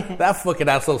that fucking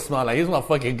asshole smell like. He smells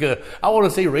fucking good. I want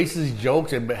to say racist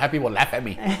jokes and have people laugh at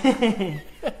me.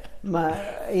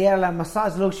 like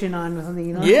massage lotion on or something,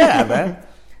 you know. Yeah, man.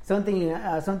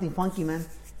 something funky, man.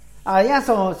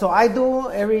 So I do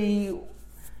I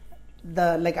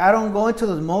don't go into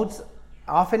those modes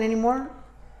often anymore,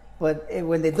 but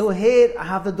when they do hit, I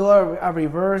have to do a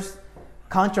reverse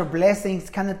count your blessings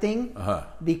kind of thing,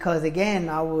 because again,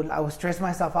 I would stress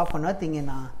myself out for nothing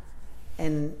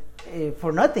and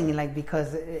for nothing, like,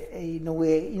 because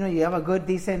you have a good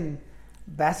decent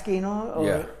basket,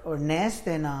 or nest,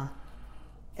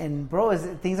 and bro,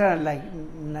 things are like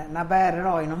not bad at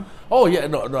all, you know. Oh yeah,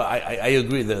 no, I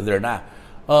agree that they're not.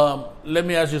 Let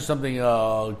me ask you something.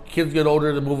 Kids get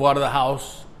older, they move out of the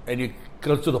house, and you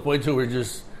come to the point where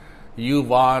just you,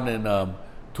 Vaughn, and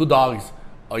 2 dogs.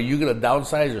 Are you gonna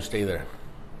downsize or stay there?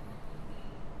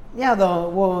 Yeah,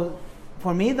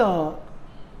 for me,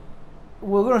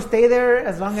 we're gonna stay there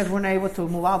as long as we're not able to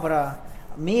move out. But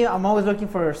I'm always looking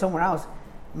for somewhere else.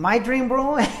 My dream,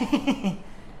 bro,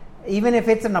 even if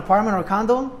it's an apartment or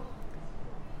condo,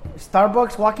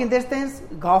 Starbucks walking distance,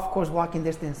 golf course walking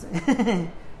distance.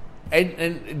 and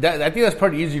I think that's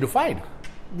pretty easy to find.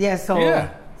 Yeah,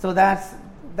 so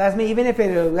that's me. Even if we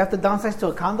have to downsize to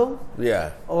a condo,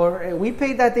 or we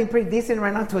paid that thing pretty decent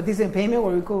right now, to a decent payment,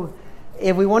 where we could,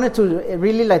 if we wanted to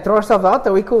really like throw ourselves out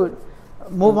there, we could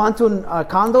move on to a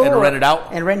condo and rent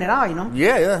it out. You know.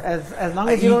 Yeah. As long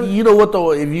as you don't. You know what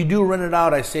though? If you do rent it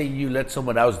out, I say you let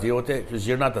someone else deal with it, because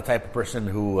you're not the type of person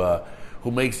who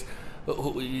makes.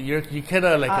 You kind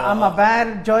of like. I'm a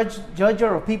bad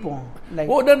judger of people. Like,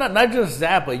 well, no, not just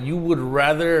that, but you would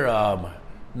rather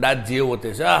not deal with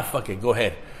this. Fuck it, go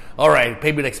ahead. All right,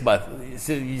 pay me next month.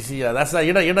 You see, that's not.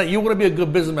 You're not. You want to be a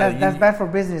good businessman. That's bad for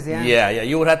business. Yeah. Yeah.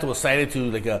 You would have to assign it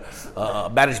to like a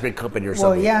management company or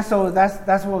something. Well, yeah. So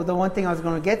that's what the one thing I was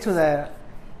going to get to, that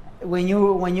when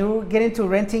you get into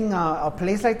renting a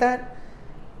place like that,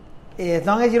 as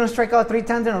long as you don't strike out 3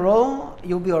 times in a row,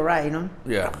 you'll be all right, you know?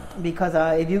 Yeah. Because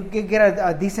if you get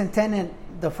a decent tenant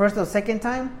the first or second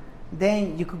time,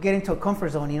 then you could get into a comfort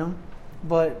zone, you know?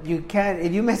 But you can't,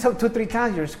 if you mess up 2-3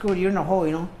 times, you're screwed, you're in a hole,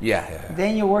 you know? Yeah.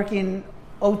 Then you're working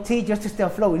OT just to stay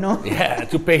afloat, you know? Yeah,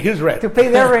 to pay his rent. To pay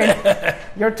their rent.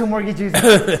 Your 2 mortgages.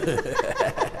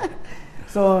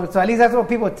 So at least that's what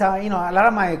people tell, a lot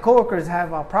of my coworkers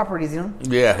have properties, you know?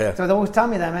 Yeah. So they always tell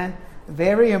me that, man.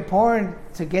 Very important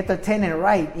to get the tenant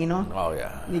right, you know. Oh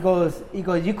yeah. He goes. You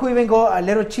could even go a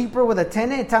little cheaper with a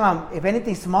tenant. Tell him, if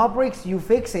anything small breaks, you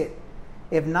fix it.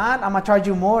 If not, I'm gonna charge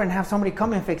you more and have somebody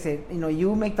come and fix it.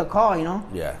 You make the call, you know.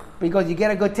 Yeah. Because you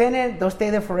get a good tenant, they'll stay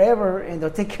there forever and they'll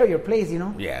take care of your place, you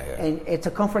know. Yeah. And it's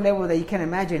a comfort level that you can't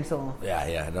imagine. So.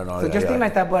 Yeah. No. So just think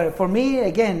like that. But for me,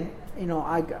 again,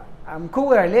 I'm cool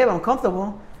where I live. I'm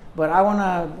comfortable, but I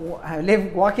wanna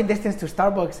live walking distance to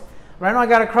Starbucks. Right now, I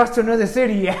got to cross to another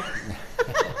city.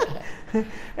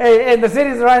 And the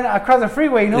city's right across the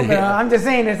freeway, you know. But I'm just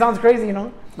saying, it sounds crazy, you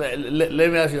know. Let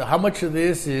me ask you, how much of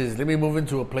this is, let me move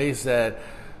into a place that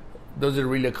doesn't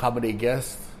really accommodate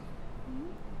guests?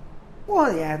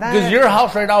 Well, yeah. Because your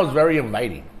house right now is very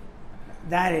inviting.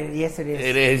 Yes, it is.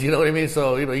 It is, you know what I mean?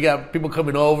 So, you got people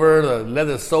coming over, the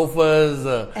leather sofas.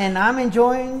 And I'm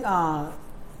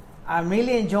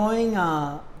really enjoying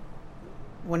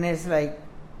when it's like,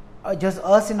 just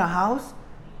us in the house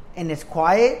and it's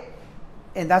quiet,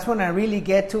 and that's when I really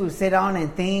get to sit down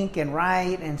and think and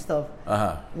write and stuff.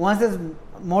 Once there's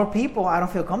more people, I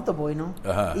don't feel comfortable, you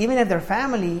know. Even if they're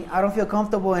family, I don't feel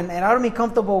comfortable, and I don't mean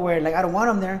comfortable where like I don't want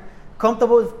them there.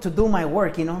 Comfortable to do my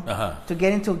work, you know, to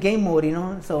get into game mode, you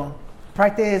know. So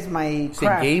practice my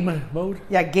craft. Say game mode?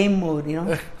 Yeah, game mode, you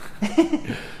know.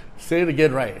 Say it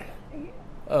again, right?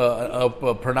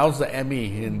 Pronounce the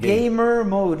M-E in game. Gamer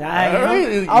mode.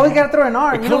 I always gotta throw an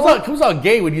R. It comes out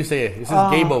gay when you say it. It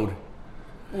says game mode.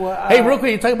 Well, hey, real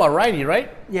quick, you're talking about writing, right?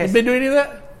 Yes. You been doing any of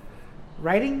that?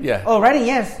 Writing? Yeah. Oh, writing,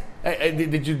 yes.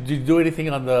 Did you do anything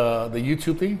on the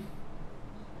YouTube thing?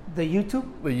 The YouTube?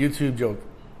 The YouTube joke.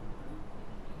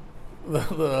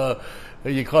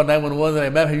 You call 911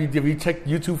 and have you checked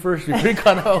YouTube first? You think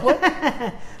on what?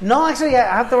 No, actually,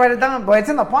 I have to write it down, but it's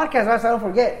in the podcast, right, so I don't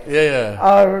forget.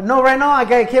 Yeah. No, right now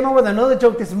I came up with another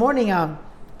joke this morning.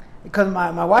 Because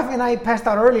my wife and I passed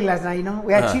out early last night. You know,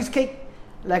 we had cheesecake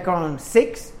like around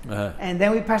 6, and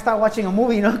then we passed out watching a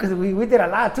movie. You know, because we did a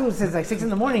lot too since like 6 in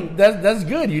the morning. That's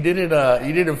good. You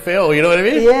didn't fail. You know what I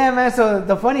mean? Yeah, man. So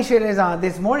the funny shit is,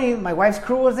 this morning my wife's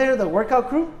crew was there, the workout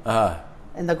crew,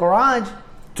 in the garage.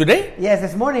 Today? Yes,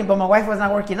 this morning, but my wife was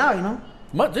not working out, you know.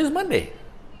 This is Monday.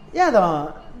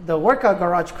 Yeah, the workout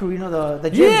garage crew, you know, the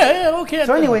gym. Yeah, okay.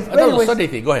 So anyways, I thought it was Sunday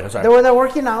thing. Go ahead, I'm sorry. They were there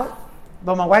working out,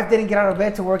 But my wife didn't get out of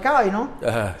bed to work out, you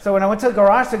know? So when I went to the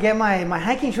garage to get my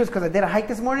hiking shoes, because I did a hike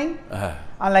this morning,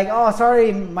 I'm like, oh,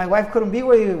 sorry, my wife couldn't be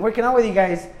with you, working out with you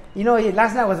guys. You know,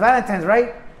 last night was Valentine's,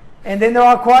 right? And then they're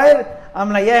all quiet.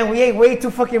 I'm like, yeah, we ate way too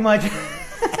fucking much.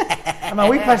 I'm like,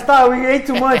 we passed out, we ate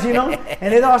too much, you know?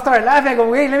 And they all started laughing. I go,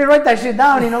 wait, let me write that shit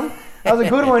down, you know? That was a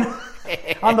good one.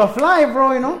 On the fly,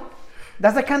 bro, you know?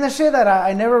 That's the kind of shit that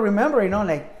I never remember, you know?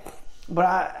 Like, but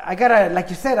I gotta, like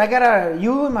you said,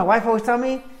 you and my wife always tell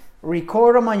me,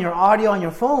 record them on your audio on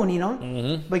your phone, you know?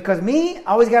 Mm-hmm. Because me,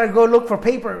 I always gotta go look for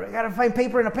paper. I gotta find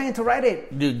paper and a pen to write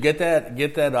it. Dude, get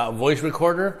that voice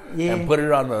recorder and put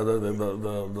it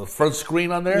on the front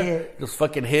screen on there. Yeah. Just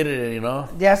fucking hit it, you know?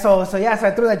 Yeah, so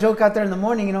I threw that joke out there in the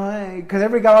morning, you know? Because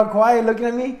everybody got all quiet looking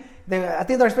at me. I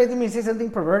think they're expecting me to say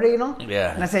something perverted, you know?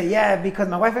 Yeah. And I said, yeah, because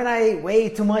my wife and I ate way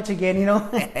too much again, you know?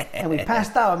 And we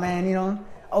passed out, man, you know?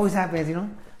 Always happens, you know?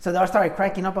 So they all started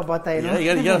cracking up about that, you know?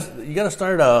 Yeah, you gotta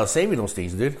start saving those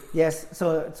things, dude. Yes.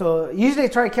 So usually I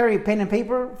try to carry pen and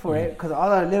paper for it, because all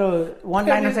the little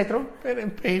one-liners I throw. Pen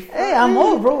and paper. Hey, I'm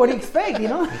old, bro. What do you expect, you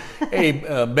know? Hey,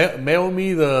 mail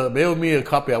me a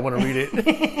copy. I want to read it.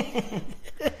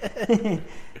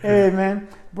 Hey, man.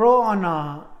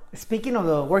 Bro, speaking of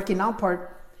the working out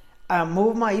part, I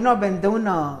moved I've been doing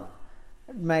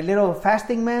my little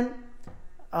fasting, man.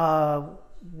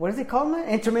 What is it called, man?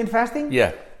 Intermittent fasting?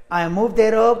 Yeah. I moved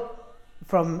it up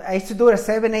I used to do it at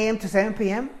 7 a.m. to 7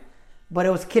 p.m., but it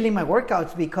was killing my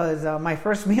workouts because my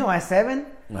first meal at 7.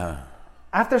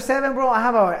 After 7, bro, I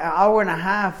have an hour and a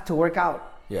half to work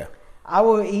out. Yeah. I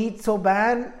will eat so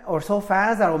bad or so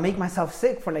fast that I will make myself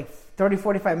sick for like 30,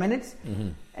 45 minutes. Mm-hmm.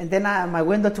 And then my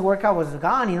window to work out was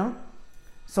gone, you know?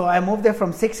 So I moved it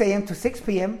from 6 a.m. to 6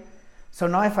 p.m. So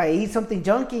now if I eat something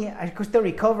junky, I could still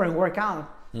recover and work out.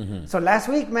 Mm-hmm. So last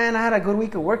week, man, I had a good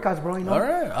week of workouts, bro, you know? All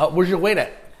right. Where's your weight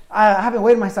at? I haven't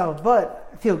weighed myself, but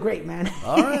I feel great, man.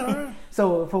 All right.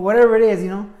 So for whatever it is, you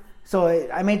know? So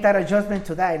I made that adjustment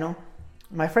to that, you know?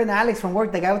 My friend Alex from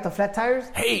work, the guy with the flat tires.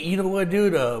 Hey, you know what,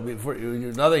 dude?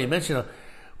 Now that you mention it,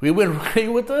 we went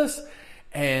riding with us,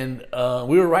 and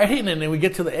we were riding, and then we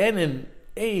get to the end, and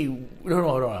hey,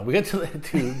 no. We get to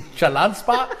Chalan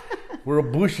spot. We're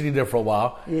bullshitting there for a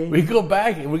while. Yeah. We go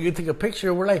back, and we can take a picture,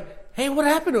 and we're like, hey, what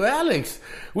happened to Alex?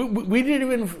 We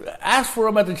didn't even ask for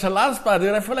him at the Chalan spot,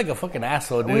 dude. I feel like a fucking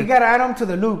asshole, dude. We got to add him to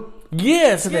the loop.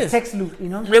 Yes, the text loop, you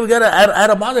know? Yeah, we got to add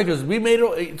him on there because we made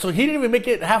it, so he didn't even make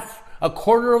it a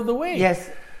quarter of the way. Yes.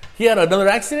 He had another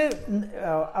accident?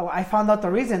 I found out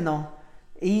the reason, though.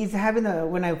 He's having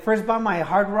when I first bought my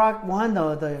Hard Rock one,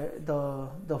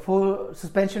 the full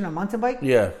suspension on mountain bike.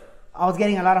 Yeah. I was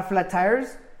getting a lot of flat tires,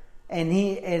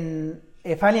 and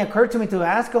it finally occurred to me to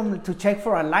ask him to check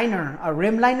for a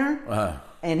rim liner,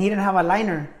 and he didn't have a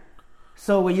liner.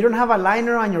 So when you don't have a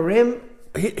liner on your rim,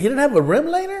 he didn't have a rim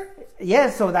liner?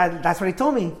 Yes, so that's what he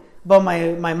told me. But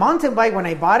my mountain bike, when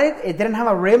I bought it, it didn't have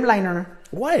a rim liner.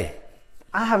 Why?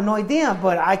 I have no idea,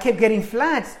 but I kept getting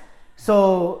flats.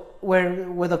 So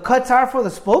where the cuts are for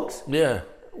the spokes, yeah,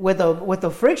 with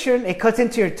the friction, it cuts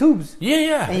into your tubes.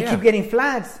 Yeah. And you keep getting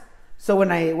flats. So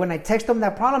when I text him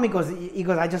that problem, he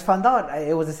goes, I just found out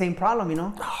it was the same problem, you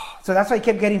know. So that's why he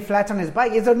kept getting flats on his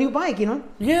bike. It's a new bike, you know.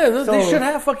 Yeah, they should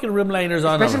have fucking rim liners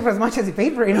on them, especially for as much as he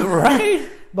paid for it, you know? Right.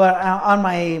 But on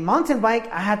my mountain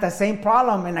bike, I had the same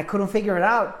problem and I couldn't figure it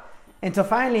out until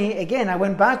finally, again, I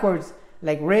went backwards,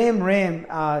 like rim,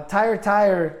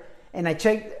 tire, and I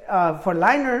checked for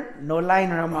liner, no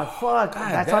liner. I'm like, fuck,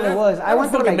 that's all it was. I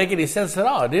went through make any sense at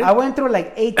all, dude. I went through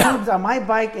like 8 tubes on my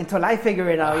bike until I figured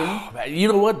it out. You know? You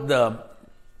know what?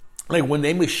 Like when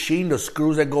they machine the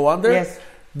screws that go on there. Yes.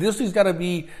 This thing's got to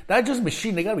be not just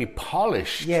machined; they got to be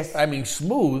polished. Yes. I mean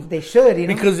smooth. They should, you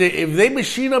know. Because if they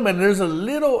machine them and there's a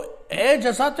little edge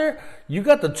that's out there, you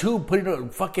got the tube putting a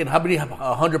fucking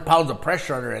 100 pounds of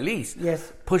pressure on there at least.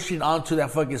 Yes. Pushing onto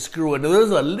that fucking screw, and if there's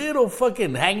a little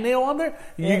fucking hangnail on there,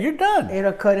 you're done.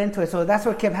 It'll cut into it. So that's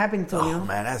what kept happening to me. Oh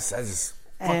man, that's just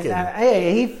fucking.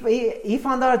 And he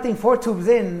found out I think 4 tubes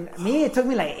in. Me, it took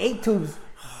me like 8 tubes.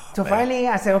 So finally,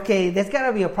 I said, okay, there's got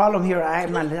to be a problem here.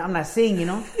 I'm not seeing, you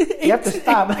know. You have to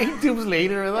stop. 8 tubes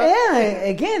later. Yeah,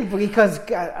 again, because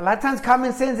a lot of times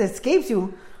common sense escapes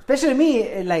you. Especially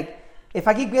me, like, if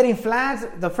I keep getting flats,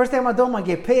 the first time I do, I'm going to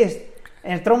get pissed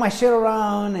and throw my shit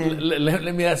around. And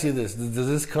let me ask you this. Does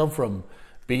this come from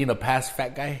being a past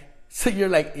fat guy? So you're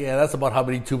like, yeah, that's about how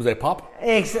many tubes I pop?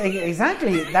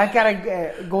 Exactly. That got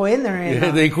to go in there.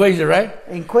 And, the equation, right?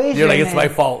 Equation. You're like, it's my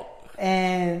fault.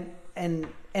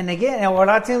 And again, a lot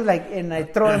of times, like, and I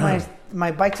throw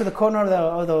my bike to the corner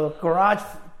of the garage,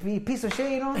 piece of shit,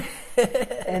 you know.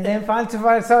 And then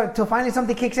finally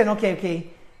something kicks in. Okay.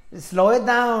 slow it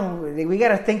down. We got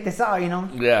to think this out, you know?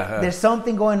 Yeah. There's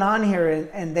something going on here,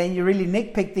 and then you really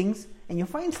nitpick things, and you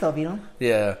find stuff, you know?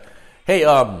 Yeah. Hey,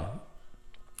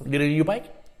 get a new bike?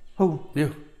 Who?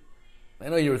 You. I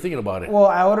know you were thinking about it. Well,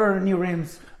 I ordered new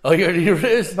rims. Oh, you already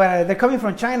rims? But they're coming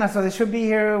from China, so they should be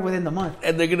here within the month.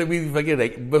 And they're gonna be fucking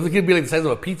like, but they're gonna be like the size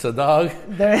of a pizza, dog.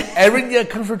 They're- Everything that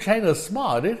comes from China is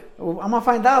small, dude. I'm gonna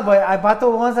find out, but I bought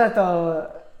the ones that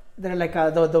they're like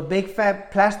the big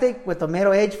fat plastic with the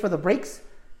metal edge for the brakes,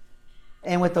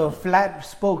 and with the flat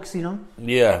spokes, you know.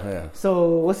 Yeah, yeah.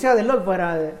 So we'll see how they look,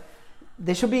 but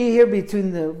they should be here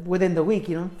within the week,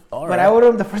 you know. All but right. I ordered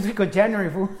them the first week of January,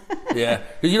 fool. Yeah,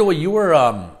 because you know what, you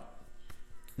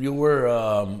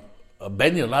were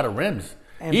bending a lot of rims.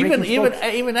 And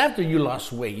Even after you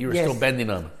lost weight, you were Yes. still bending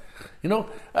them. You know,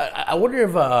 I wonder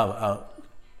if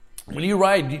when you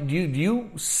ride, do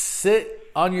you sit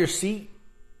on your seat,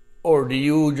 or do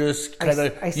you just kind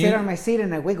of? I sit on my seat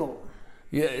and I wiggle.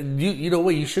 Yeah, you know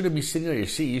what? You shouldn't be sitting on your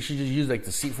seat. You should just use like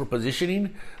the seat for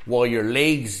positioning, while your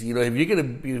legs. You know, if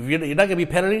you're not gonna be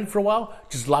pedaling for a while,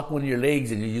 just lock one of your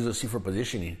legs and you use the seat for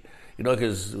positioning. You know,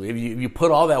 because if you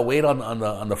put all that weight on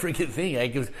the freaking thing, I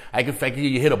can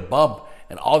you hit a bump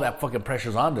and all that fucking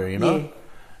pressure's on there. You know.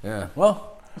 Yeah.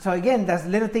 Well. So again, that's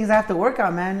little things I have to work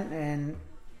on, man. And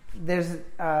there's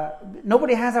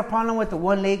nobody has a problem with the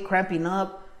one leg cramping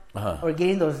up. Or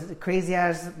getting those crazy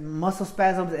ass muscle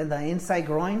spasms in the inside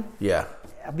groin. Yeah.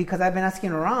 Because I've been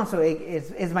asking around, so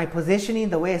it's my positioning,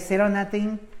 the way I sit on that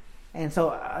thing, and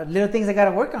so little things I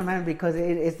gotta work on, man. Because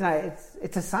it's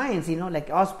a science, you know, like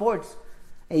all sports.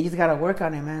 And you just gotta work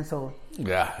on it, man. So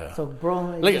yeah. So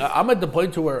bro, like I'm at the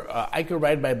point to where I can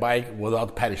ride my bike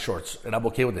without padded shorts, and I'm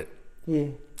okay with it. Yeah.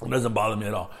 It doesn't bother me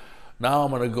at all. Now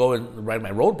I'm gonna go and ride my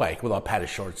road bike without padded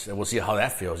shorts, and we'll see how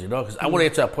that feels. You know, because I want to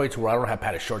get to that point to where I don't have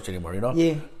padded shorts anymore. You know.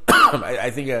 Yeah. I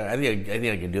think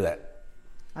I can do that.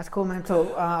 That's cool, man.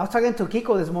 So I was talking to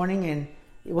Kiko this morning, and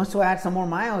he wants to add some more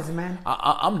miles, man.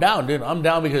 I'm down, dude. I'm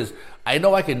down because I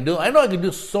know I can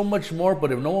do so much more.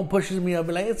 But if no one pushes me, I'll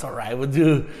be like, it's all right. We'll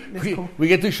do. We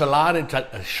get to Chalan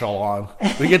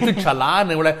and we get to Chalan,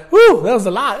 and we're like, whoo, that was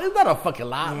a lot. It's not a fucking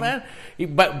lot, man.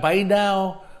 But by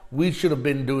now, we should have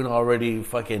been doing already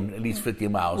fucking at least 50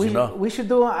 miles, you know?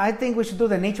 I think we should do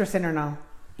the nature center now.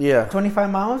 Yeah. 25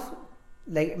 miles,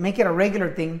 like make it a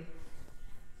regular thing.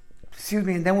 Excuse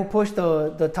me, and then we'll push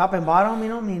the top and bottom, you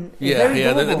know? I mean, it's very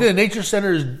doable. The nature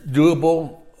center is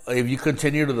doable. If you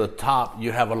continue to the top,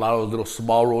 you have a lot of little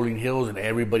small rolling hills, and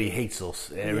everybody hates those.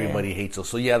 Hates those.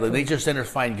 So yeah, the nature center is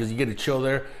fine because you get to chill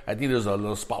there. I think there's a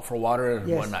little spot for water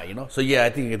and whatnot, you know. So yeah,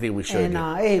 I think we should.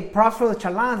 And hey, props for the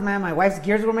Chalans, man. My wife's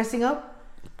gears were messing up,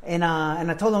 and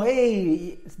I told him,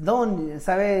 hey, Don,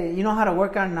 sabe, you know how to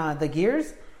work on the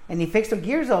gears? And he fixed the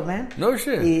gears up, man. No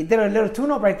shit. He did a little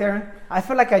tune-up right there. I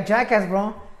feel like a jackass,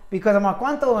 bro, because I'm like,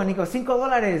 ¿cuánto? And he goes,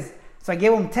 $5. So I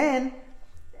gave him 10.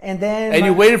 And then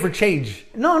you waited for change.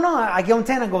 No, I give him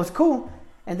 10. I go, it's cool.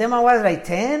 And then my wife's like,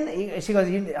 10? She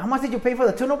goes, how much did you pay for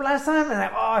the tune-up last time? And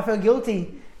I'm like, I feel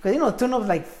guilty. Because, you know, tune-up's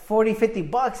like $40,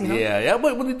 $50, you know? Yeah.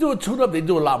 But when they do a tune-up, they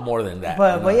do a lot more than that.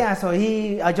 But yeah, so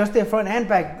he adjusted front and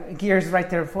back gears right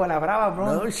there for La Brava,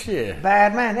 bro. No shit.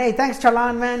 Bad, man. Hey, thanks,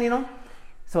 Chalan, man, you know?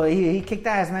 So he kicked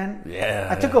ass, man. Yeah.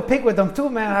 I took a pic with him, too,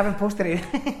 man. I haven't posted it.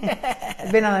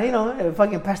 It's been,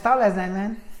 fucking passed out last night,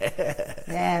 man.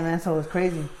 Yeah, man, so it's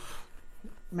crazy.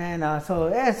 Man, so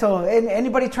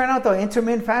anybody trying out the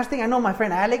intermittent fasting? I know my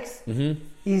friend Alex. Mm-hmm.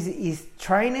 He's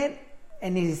trying it,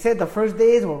 and he said the first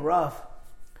days were rough.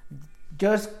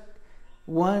 Just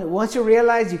once you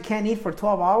realize you can't eat for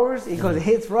 12 hours, it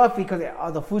hits rough because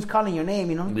the food's calling your name,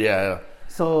 you know. Yeah.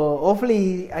 So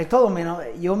hopefully, I told him, you know,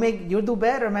 you'll do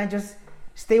better, man. Just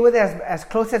stay with it as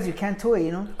close as you can to it,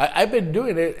 you know. I've been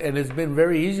doing it, and it's been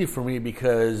very easy for me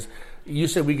because. You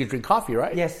said we could drink coffee,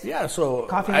 right? Yes. Yeah, so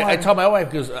coffee I tell my wife,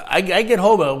 because I get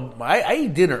home, I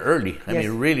eat dinner early. I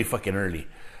mean, really fucking early.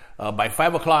 By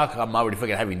 5 o'clock, I'm already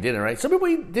fucking having dinner, right? Some people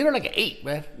eat dinner like at 8,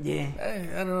 man. Yeah.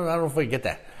 I don't know if I get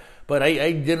that. But I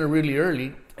eat dinner really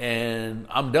early, and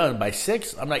I'm done. By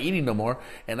 6, I'm not eating no more,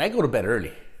 and I go to bed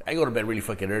early. I go to bed really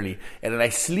fucking early. And then I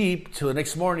sleep till the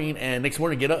next morning, and next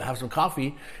morning get up, have some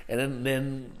coffee, and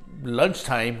then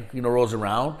lunchtime, rolls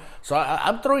around. So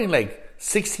I'm throwing like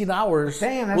 16 hours.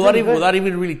 Damn, without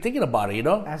even really thinking about it,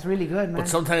 That's really good, man. But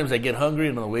sometimes I get hungry,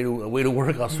 and on the way to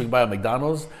work, I'll swing by a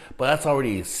McDonald's. But that's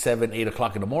already 7, 8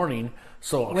 o'clock in the morning.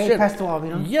 So way past 12, you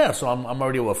know. Yeah, so I'm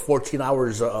already 14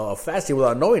 hours fasting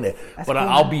without knowing it. That's but cool,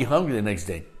 I'll man. be hungry the next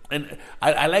day, and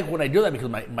I like when I do that because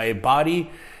my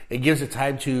body, it gives it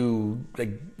time to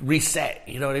like reset.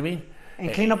 You know what I mean?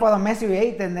 And clean up all the mess you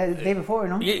ate the day before, you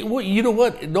know? Yeah, well, you know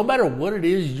what? No matter what it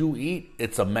is you eat,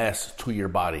 it's a mess to your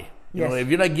body. You know, if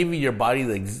you're not giving your body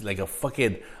like a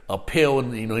pill,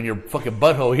 in your fucking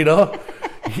butthole, you know,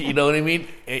 you know what I mean?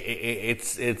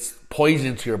 It's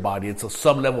poison to your body. It's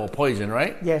some level of poison,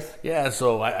 right? Yes. Yeah.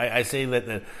 So I say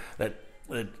that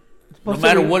no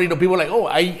matter what, people are like, oh,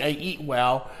 I eat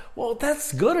well. Well,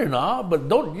 that's good or not, but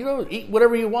don't eat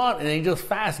whatever you want and then just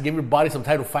fast. Give your body some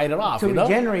time to fight it off. To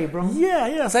regenerate, bro. Yeah.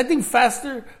 Yes. I think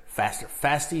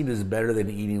fasting is better than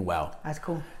eating well. That's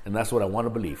cool. And that's what I want to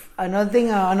believe. Another thing.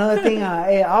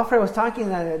 Alfred was talking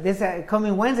this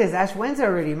coming Wednesday is Ash Wednesday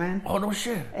already, man. Oh no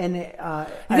shit! And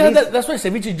that's why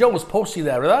Ceviche Joe was posting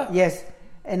that, right? Yes,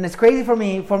 and it's crazy for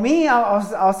me. For me, I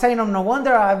was saying, no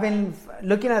wonder I've been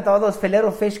looking at all those fillet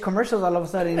fish commercials all of a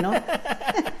sudden, you know.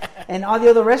 And all the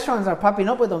other restaurants are popping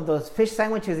up with them, those fish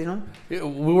sandwiches, you know.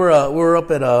 We were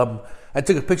up at I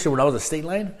took a picture when I was at State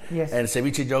Line. Yes. And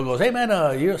Ceviche Joe goes, hey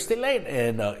man, you're at State Line?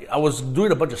 And I was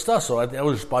doing a bunch of stuff, so I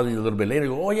was responding a little bit later. I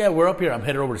go, oh yeah, we're up here. I'm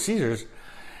headed over to Caesars.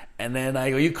 And then I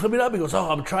go, you coming up? He goes,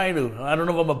 oh, I'm trying to. I don't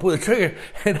know if I'm going to pull the trigger.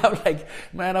 And I'm like,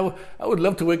 man, I would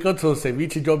love to wake up to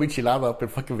Ceviche Joe Michelada up in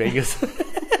fucking Vegas.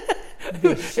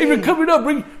 If you're coming up,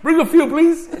 bring a few,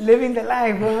 please. Living the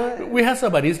life, bro. We had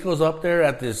some mariscos up there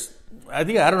at this, I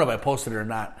don't know if I posted it or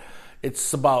not.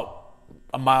 It's about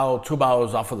a mile, 2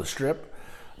 miles off of the strip.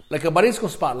 Like a marisco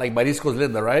spot, like Mariscos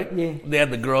Linda, right? Yeah. They had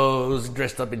the girls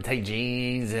dressed up in tight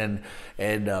jeans and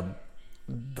the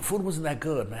food wasn't that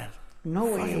good, man. No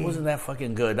way. It wasn't that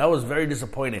fucking good. I was very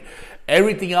disappointed.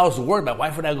 Everything else worked. My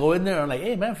wife and I go in there and I'm like,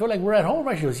 hey man, I feel like we're at home,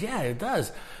 right? She goes, yeah, it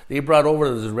does. They brought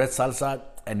over this red salsa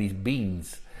and these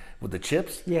beans with the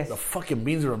chips. Yes. The fucking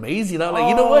beans are amazing. I'm like,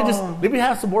 you know what? Just let me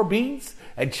have some more beans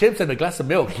and chips and a glass of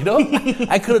milk, you know?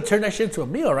 I could have turned that shit into a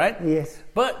meal, right? Yes.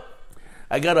 But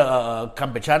I got a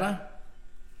campechana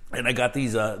and I got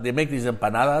these, they make these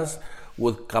empanadas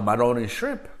with camarón and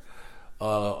shrimp.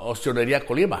 Ostioneria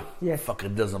Colima. Yes.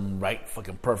 Fucking does them right,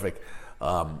 fucking perfect.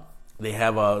 They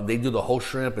do the whole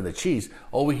shrimp and the cheese.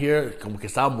 Over here, como que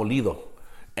estaba molido.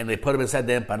 And they put them inside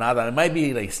the empanada. It might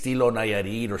be like estilo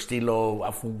Nayarit or estilo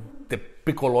de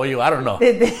Picoloyo. I don't know.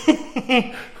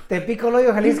 De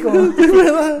Picoloyo,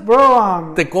 Jalisco.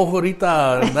 Bro, Te cojo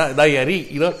ahorita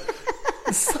Nayarit, you know?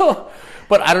 So,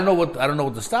 but I don't know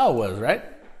what the style was, right?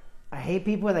 I hate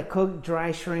people that cook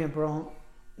dry shrimp, bro.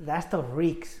 That stuff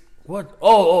reeks. What?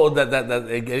 Oh,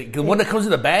 the one that comes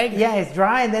in the bag? Yeah, it's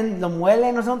dry and then lo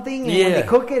muelen or something. And when they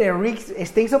cook it, it reeks. It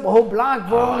stinks up a whole block,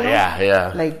 bro. Oh,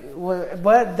 yeah. Like,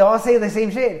 but they all say the same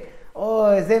shit.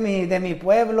 Oh, it's de mi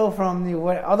pueblo, from the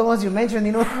other ones you mentioned,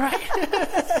 you know?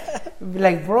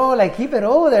 Like, bro, like, keep it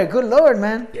over there. Good Lord,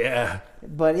 man. Yeah.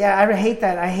 But yeah, I hate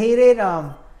that. I hate it.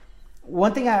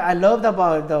 One thing I loved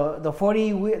about the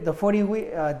 40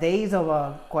 days of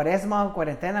Cuaresma,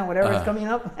 Cuarentena, whatever is coming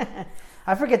up.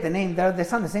 I forget the name. They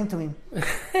sound the same to me.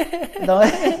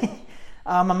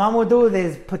 My mom would do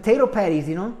these potato patties,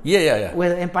 you know? Yeah.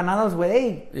 With empanadas with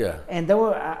egg. Yeah. And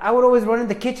I would always run in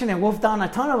the kitchen and wolf down a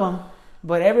ton of them.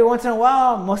 But every once in a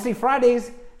while, mostly Fridays,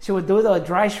 she would do the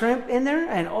dry shrimp in there.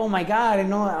 And oh my God,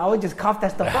 I would just cough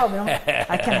that stuff up, you know?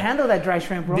 I can't handle that dry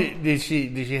shrimp, bro. Did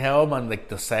she have them on like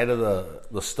the side of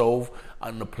the stove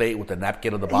on the plate with the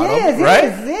napkin on the bottom?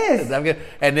 Yes.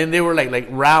 And then they were like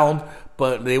round,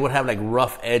 but they would have like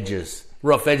rough edges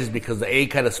because the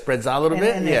egg kind of spreads out a little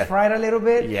bit. And they fried a little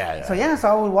bit. Yeah. So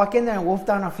I would walk in there and wolf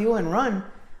down a few and run.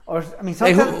 Or, I mean,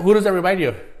 sometimes... Hey, who does that remind you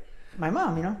of? My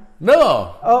mom, you know?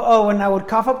 No. Oh, when I would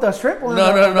cough up the shrimp?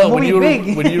 No. When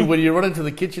you run into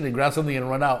the kitchen and grab something and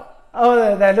run out.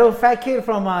 Oh, that little fat kid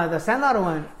from the Sandlot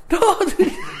one. No.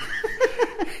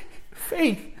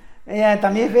 Faith. Yeah,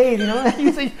 también Faith, you know?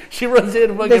 You say she runs in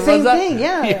and fucking runs out? The same thing,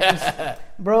 yeah.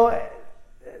 Bro...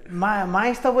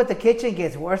 My stuff with the kitchen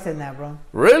gets worse than that, bro.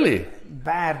 Really?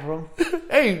 Bad, bro.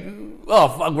 Hey,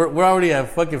 fuck, we're already at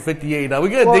fucking 58 now. We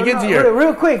gotta dig into here.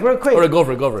 Real quick. All right, go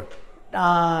for it.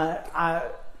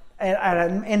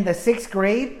 In the 6th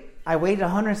grade, I weighed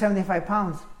 175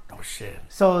 pounds. Oh shit.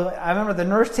 So I remember the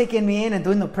nurse taking me in and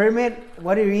doing the pyramid.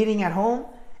 What are you eating at home?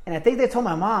 And I think they told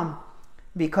my mom,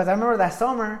 because I remember that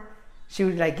summer, she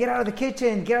was like, get out of the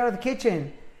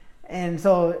kitchen. And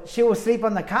so she would sleep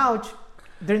on the couch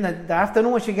during the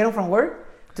afternoon when she get home from work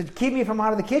to keep me from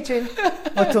out of the kitchen.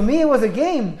 But to me, it was a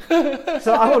game.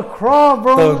 So I would crawl,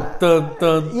 bro.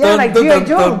 Like G.I.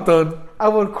 Joe. I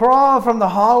would crawl from the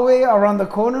hallway around the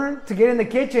corner to get in the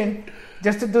kitchen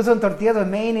just to do some tortillas with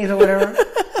mayonnaise or whatever.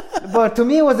 But to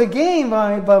me, it was a game.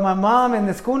 But my mom and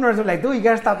the school nurse were like, dude, you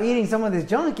got to stop eating some of this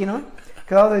junk, you know?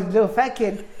 Because I was this little fat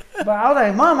kid. But I was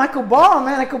like, Mom, I could ball,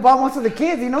 man. I could ball most of the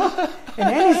kids, you know? in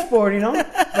any sport,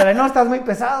 But I know estás muy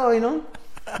pesado,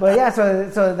 But yeah,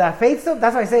 so that Faith stuff,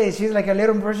 that's why I say she's like a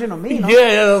little version of me,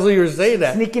 Yeah, that's what you were saying.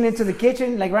 That sneaking into the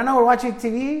kitchen, like right now we're watching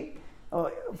TV,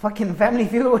 fucking Family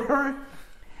Feud or whatever,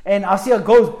 and I'll see a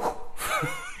ghost,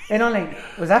 and I'm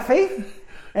like, was that Faith?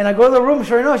 And I go to the room,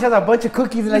 sure enough, she has a bunch of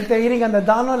cookies like they're eating on the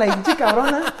dono, like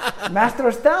cabrona, master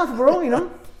of stealth, bro,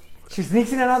 She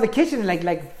sneaks in and out of the kitchen like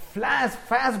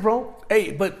fast, bro.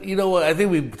 Hey, but you know what? I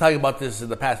think we've talked about this in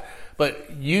the past.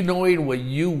 But knowing what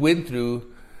you went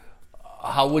through,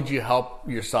 how would you help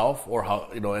yourself, or how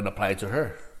and apply it to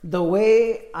her? The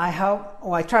way I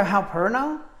try to help her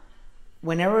now.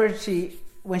 When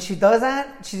she does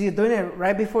that, she's either doing it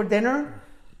right before dinner,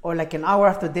 or like an hour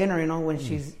after dinner. When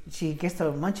she gets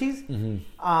the munchies.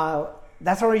 Mm-hmm.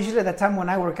 That's already usually the time when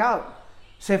I work out.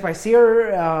 So if I see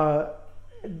her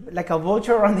like a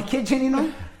vulture around the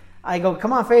kitchen, I go,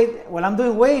 come on, Faith. While I'm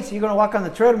doing weights, you're gonna walk on the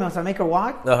treadmill. So I make her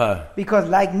walk. Because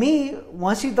like me,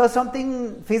 once she does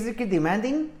something physically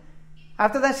demanding,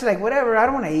 after that she's like, whatever, I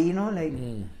don't want to eat,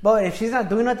 But if she's not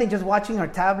doing nothing, just watching her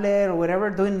tablet or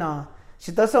whatever,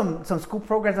 she does some school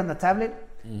programs on the tablet.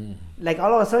 Like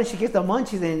all of a sudden she gets the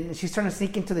munchies and she's trying to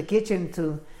sneak into the kitchen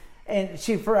and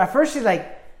at first she's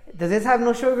like, does this have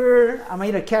no sugar? I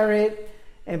made a carrot,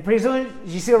 and pretty soon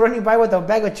you see her running by with a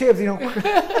bag of chips,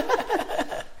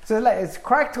 So it's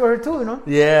cracked to her too,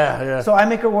 Yeah. So I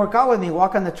make her work out with me,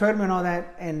 walk on the treadmill and all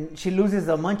that, and she loses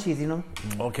the munchies,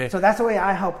 Okay. So that's the way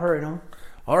I help her,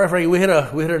 All right, Frankie, we hit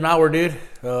an hour, dude.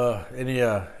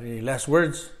 Any last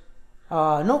words?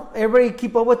 No. Everybody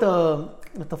keep up with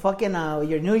the fucking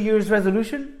your New Year's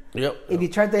resolution. Yep. If you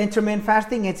try the intermittent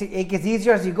fasting, it gets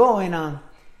easier as you go, and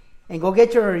go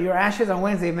get your ashes on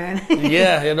Wednesday, man.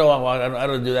 Yeah, I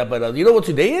don't do that, but you know what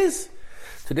today is?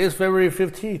 Today is February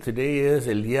 15th. Today is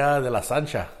El Día de la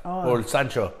Sancha, or El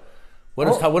Sancho. What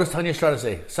does Tanya Estrada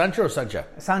say? Sancho or Sancha?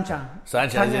 Sancha.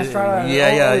 Tanya Estrada.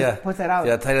 Yeah. Puts that out.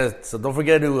 Yeah, Tanya. So don't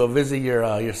forget to visit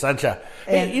your Sancha.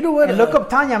 And hey, you know what? And look up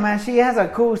Tanya, man. She has a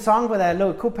cool song with a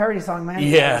little cool parody song, man.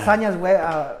 Yeah. Tanya's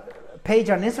page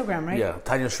on Instagram, right? Yeah,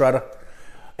 Tanya Estrada.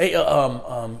 Hey,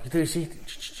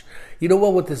 you know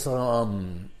what? With this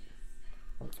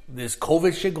this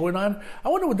COVID shit going on, I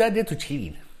wonder what that did to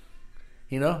cheating.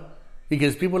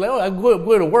 Because people are like, I'm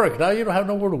going to work. Now you don't have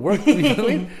nowhere to work. You know what I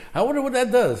mean? I wonder what that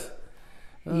does.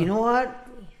 You know what?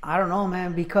 I don't know,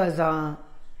 man. Because,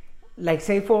 like,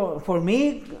 say for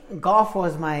me, golf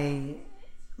was my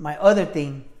other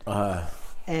thing.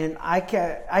 And I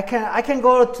can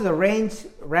go to the range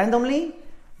randomly,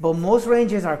 but most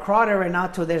ranges are crowded right now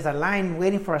till there's a line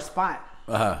waiting for a spot.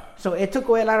 So it took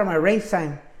away a lot of my range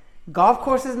time. Golf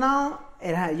courses now,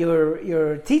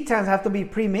 your tee times have to be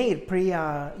pre-made,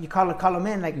 you call them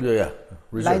in, like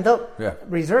lined up,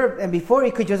 reserved. And before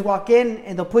you could just walk in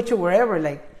and they'll put you wherever.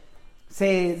 Like,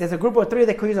 say there's a group of three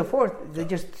that could use a fourth, they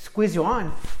just squeeze you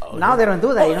on. Now they don't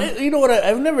do that. You know what?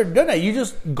 I've never done that. You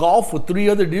just golf with three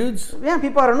other dudes. Yeah,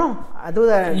 people I don't know. I do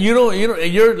that.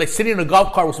 You're like sitting in a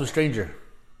golf cart with some stranger.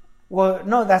 Well,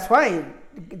 no, that's why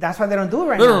they don't do it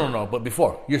right now. No. But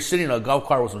before, you're sitting in a golf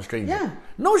cart with some stranger. Yeah.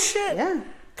 No shit. Yeah.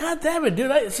 God damn it,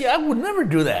 dude! I would never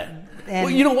do that. Well,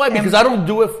 you know why? Because I don't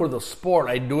do it for the sport.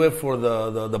 I do it for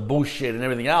the bullshit and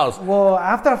everything else. Well,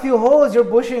 after a few holes, you're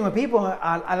bullshitting with people.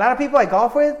 A lot of people I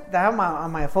golf with that have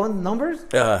my phone numbers.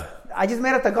 I just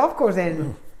met at the golf course,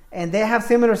 and they have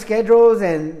similar schedules,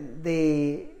 and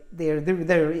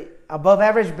they're above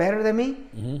average, better than me.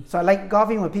 Mm-hmm. So I like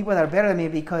golfing with people that are better than me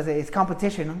because it's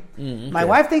competition. Mm-hmm. My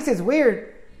wife thinks it's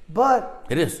weird, but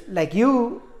it is. Like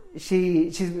you.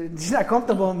 She's not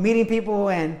comfortable meeting people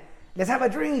and let's have a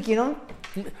drink, You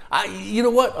know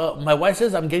what? My wife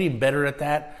says I'm getting better at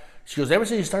that. She goes, ever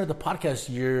since you started the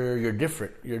podcast, you're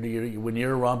different. When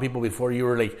you're around people before, you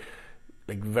were like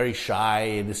very shy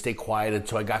and to stay quiet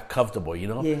until I got comfortable,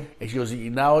 Yeah. And she goes,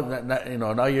 now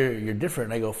you're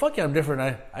different. And I go, fuck yeah, I'm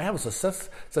different. I have a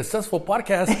successful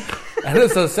podcast and a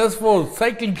successful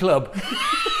cycling club.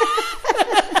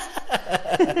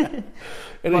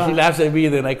 And then she laughs at me,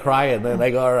 and then I cry, and then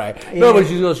I go, all right. Yeah. No, but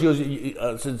she goes,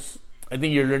 since I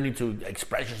think you're learning to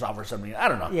express yourself or something. I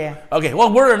don't know. Yeah. Okay,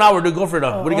 well, we're an hour to go for it.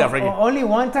 What do you got, Frankie? Only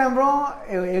one time, bro,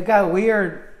 it got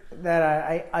weird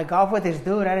that I golf with this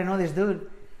dude. I didn't know this dude.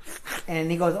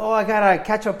 And he goes, I got to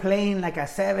catch a plane like at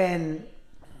 7.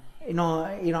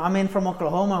 I'm in from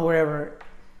Oklahoma, wherever.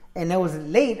 And it was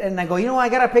late. And I go, I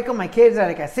got to pick up my kids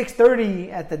at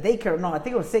 6:30 at the daycare. No, I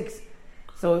think it was 6.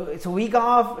 So we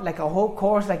golf like a whole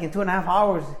course like in 2.5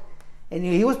 hours, and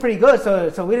he was pretty good.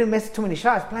 So we didn't miss too many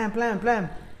shots. Plan.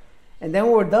 And then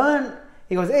when we're done,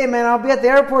 He goes, hey, man, I'll be at the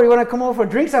airport. You want to come over for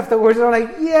drinks afterwards? And I'm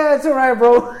like, yeah, it's all right,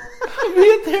 bro. I'll be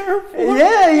at the airport.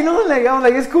 Yeah, you know, like, I'm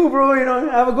like, it's cool, bro, you know.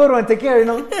 Have a good one. Take care, you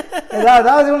know. And that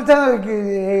was the only time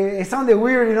it sounded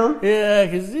weird, you know. Yeah,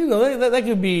 because, you know, that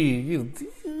could be, you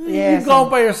Yeah, go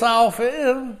by yourself.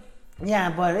 Yeah,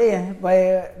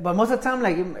 but most of the time,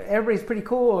 like, everybody's pretty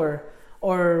cool.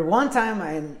 Or one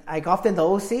time, I golfed in the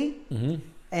OC,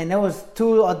 and there was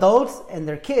 2 adults and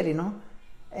their kid, you know.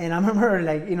 And I remember,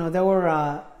 like, you know, there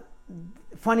were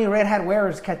funny red hat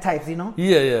wearers types, you know.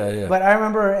 Yeah. But I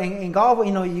remember in golf,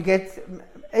 you know, you get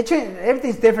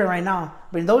everything's different right now.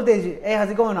 But in those days, hey, how's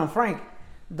it going? I'm Frank.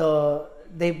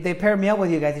 They paired me up with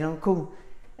you guys, you know, cool.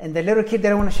 And the little kid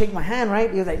didn't want to shake my hand,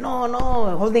 right? He was like, no,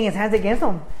 holding his hands against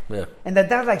him. Yeah. And the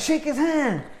dad's like, shake his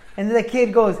hand. And then the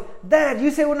kid goes, Dad,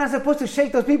 you said we're not supposed to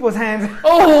shake those people's hands.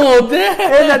 Oh, Dad.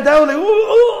 And the dad was like,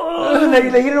 ooh. Like, he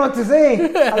didn't know what to say.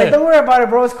 I'm like, don't worry about it,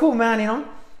 bro. It's cool, man, you know.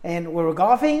 And we were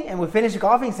golfing, and we finished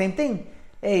golfing, same thing.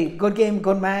 Hey, good game,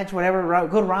 good match, whatever,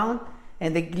 good round.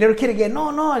 And the little kid again,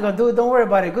 no, I go, dude, don't worry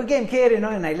about it. Good game, kid, you know.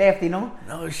 And I left, you know.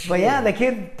 No shit. But yeah, the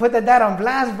kid put the dad on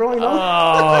blast, bro, you know.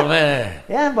 Oh, man.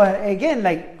 Yeah, but again,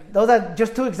 like, those are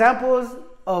just 2 examples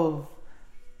of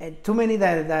too many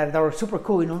that were super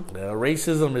cool, you know.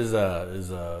 Racism is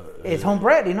it's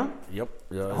homebred, you know. Yep.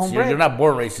 Homebred. You're not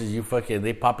born racist. You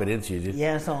they pop it into you. Dude.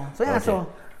 Yeah. So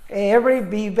hey, everybody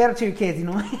be better to your kids, you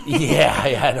know.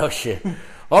 yeah. No shit.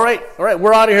 All right.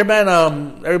 We're out of here, man.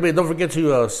 Everybody, don't forget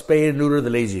to spay and neuter the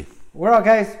lazy. We're out,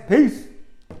 guys. Peace.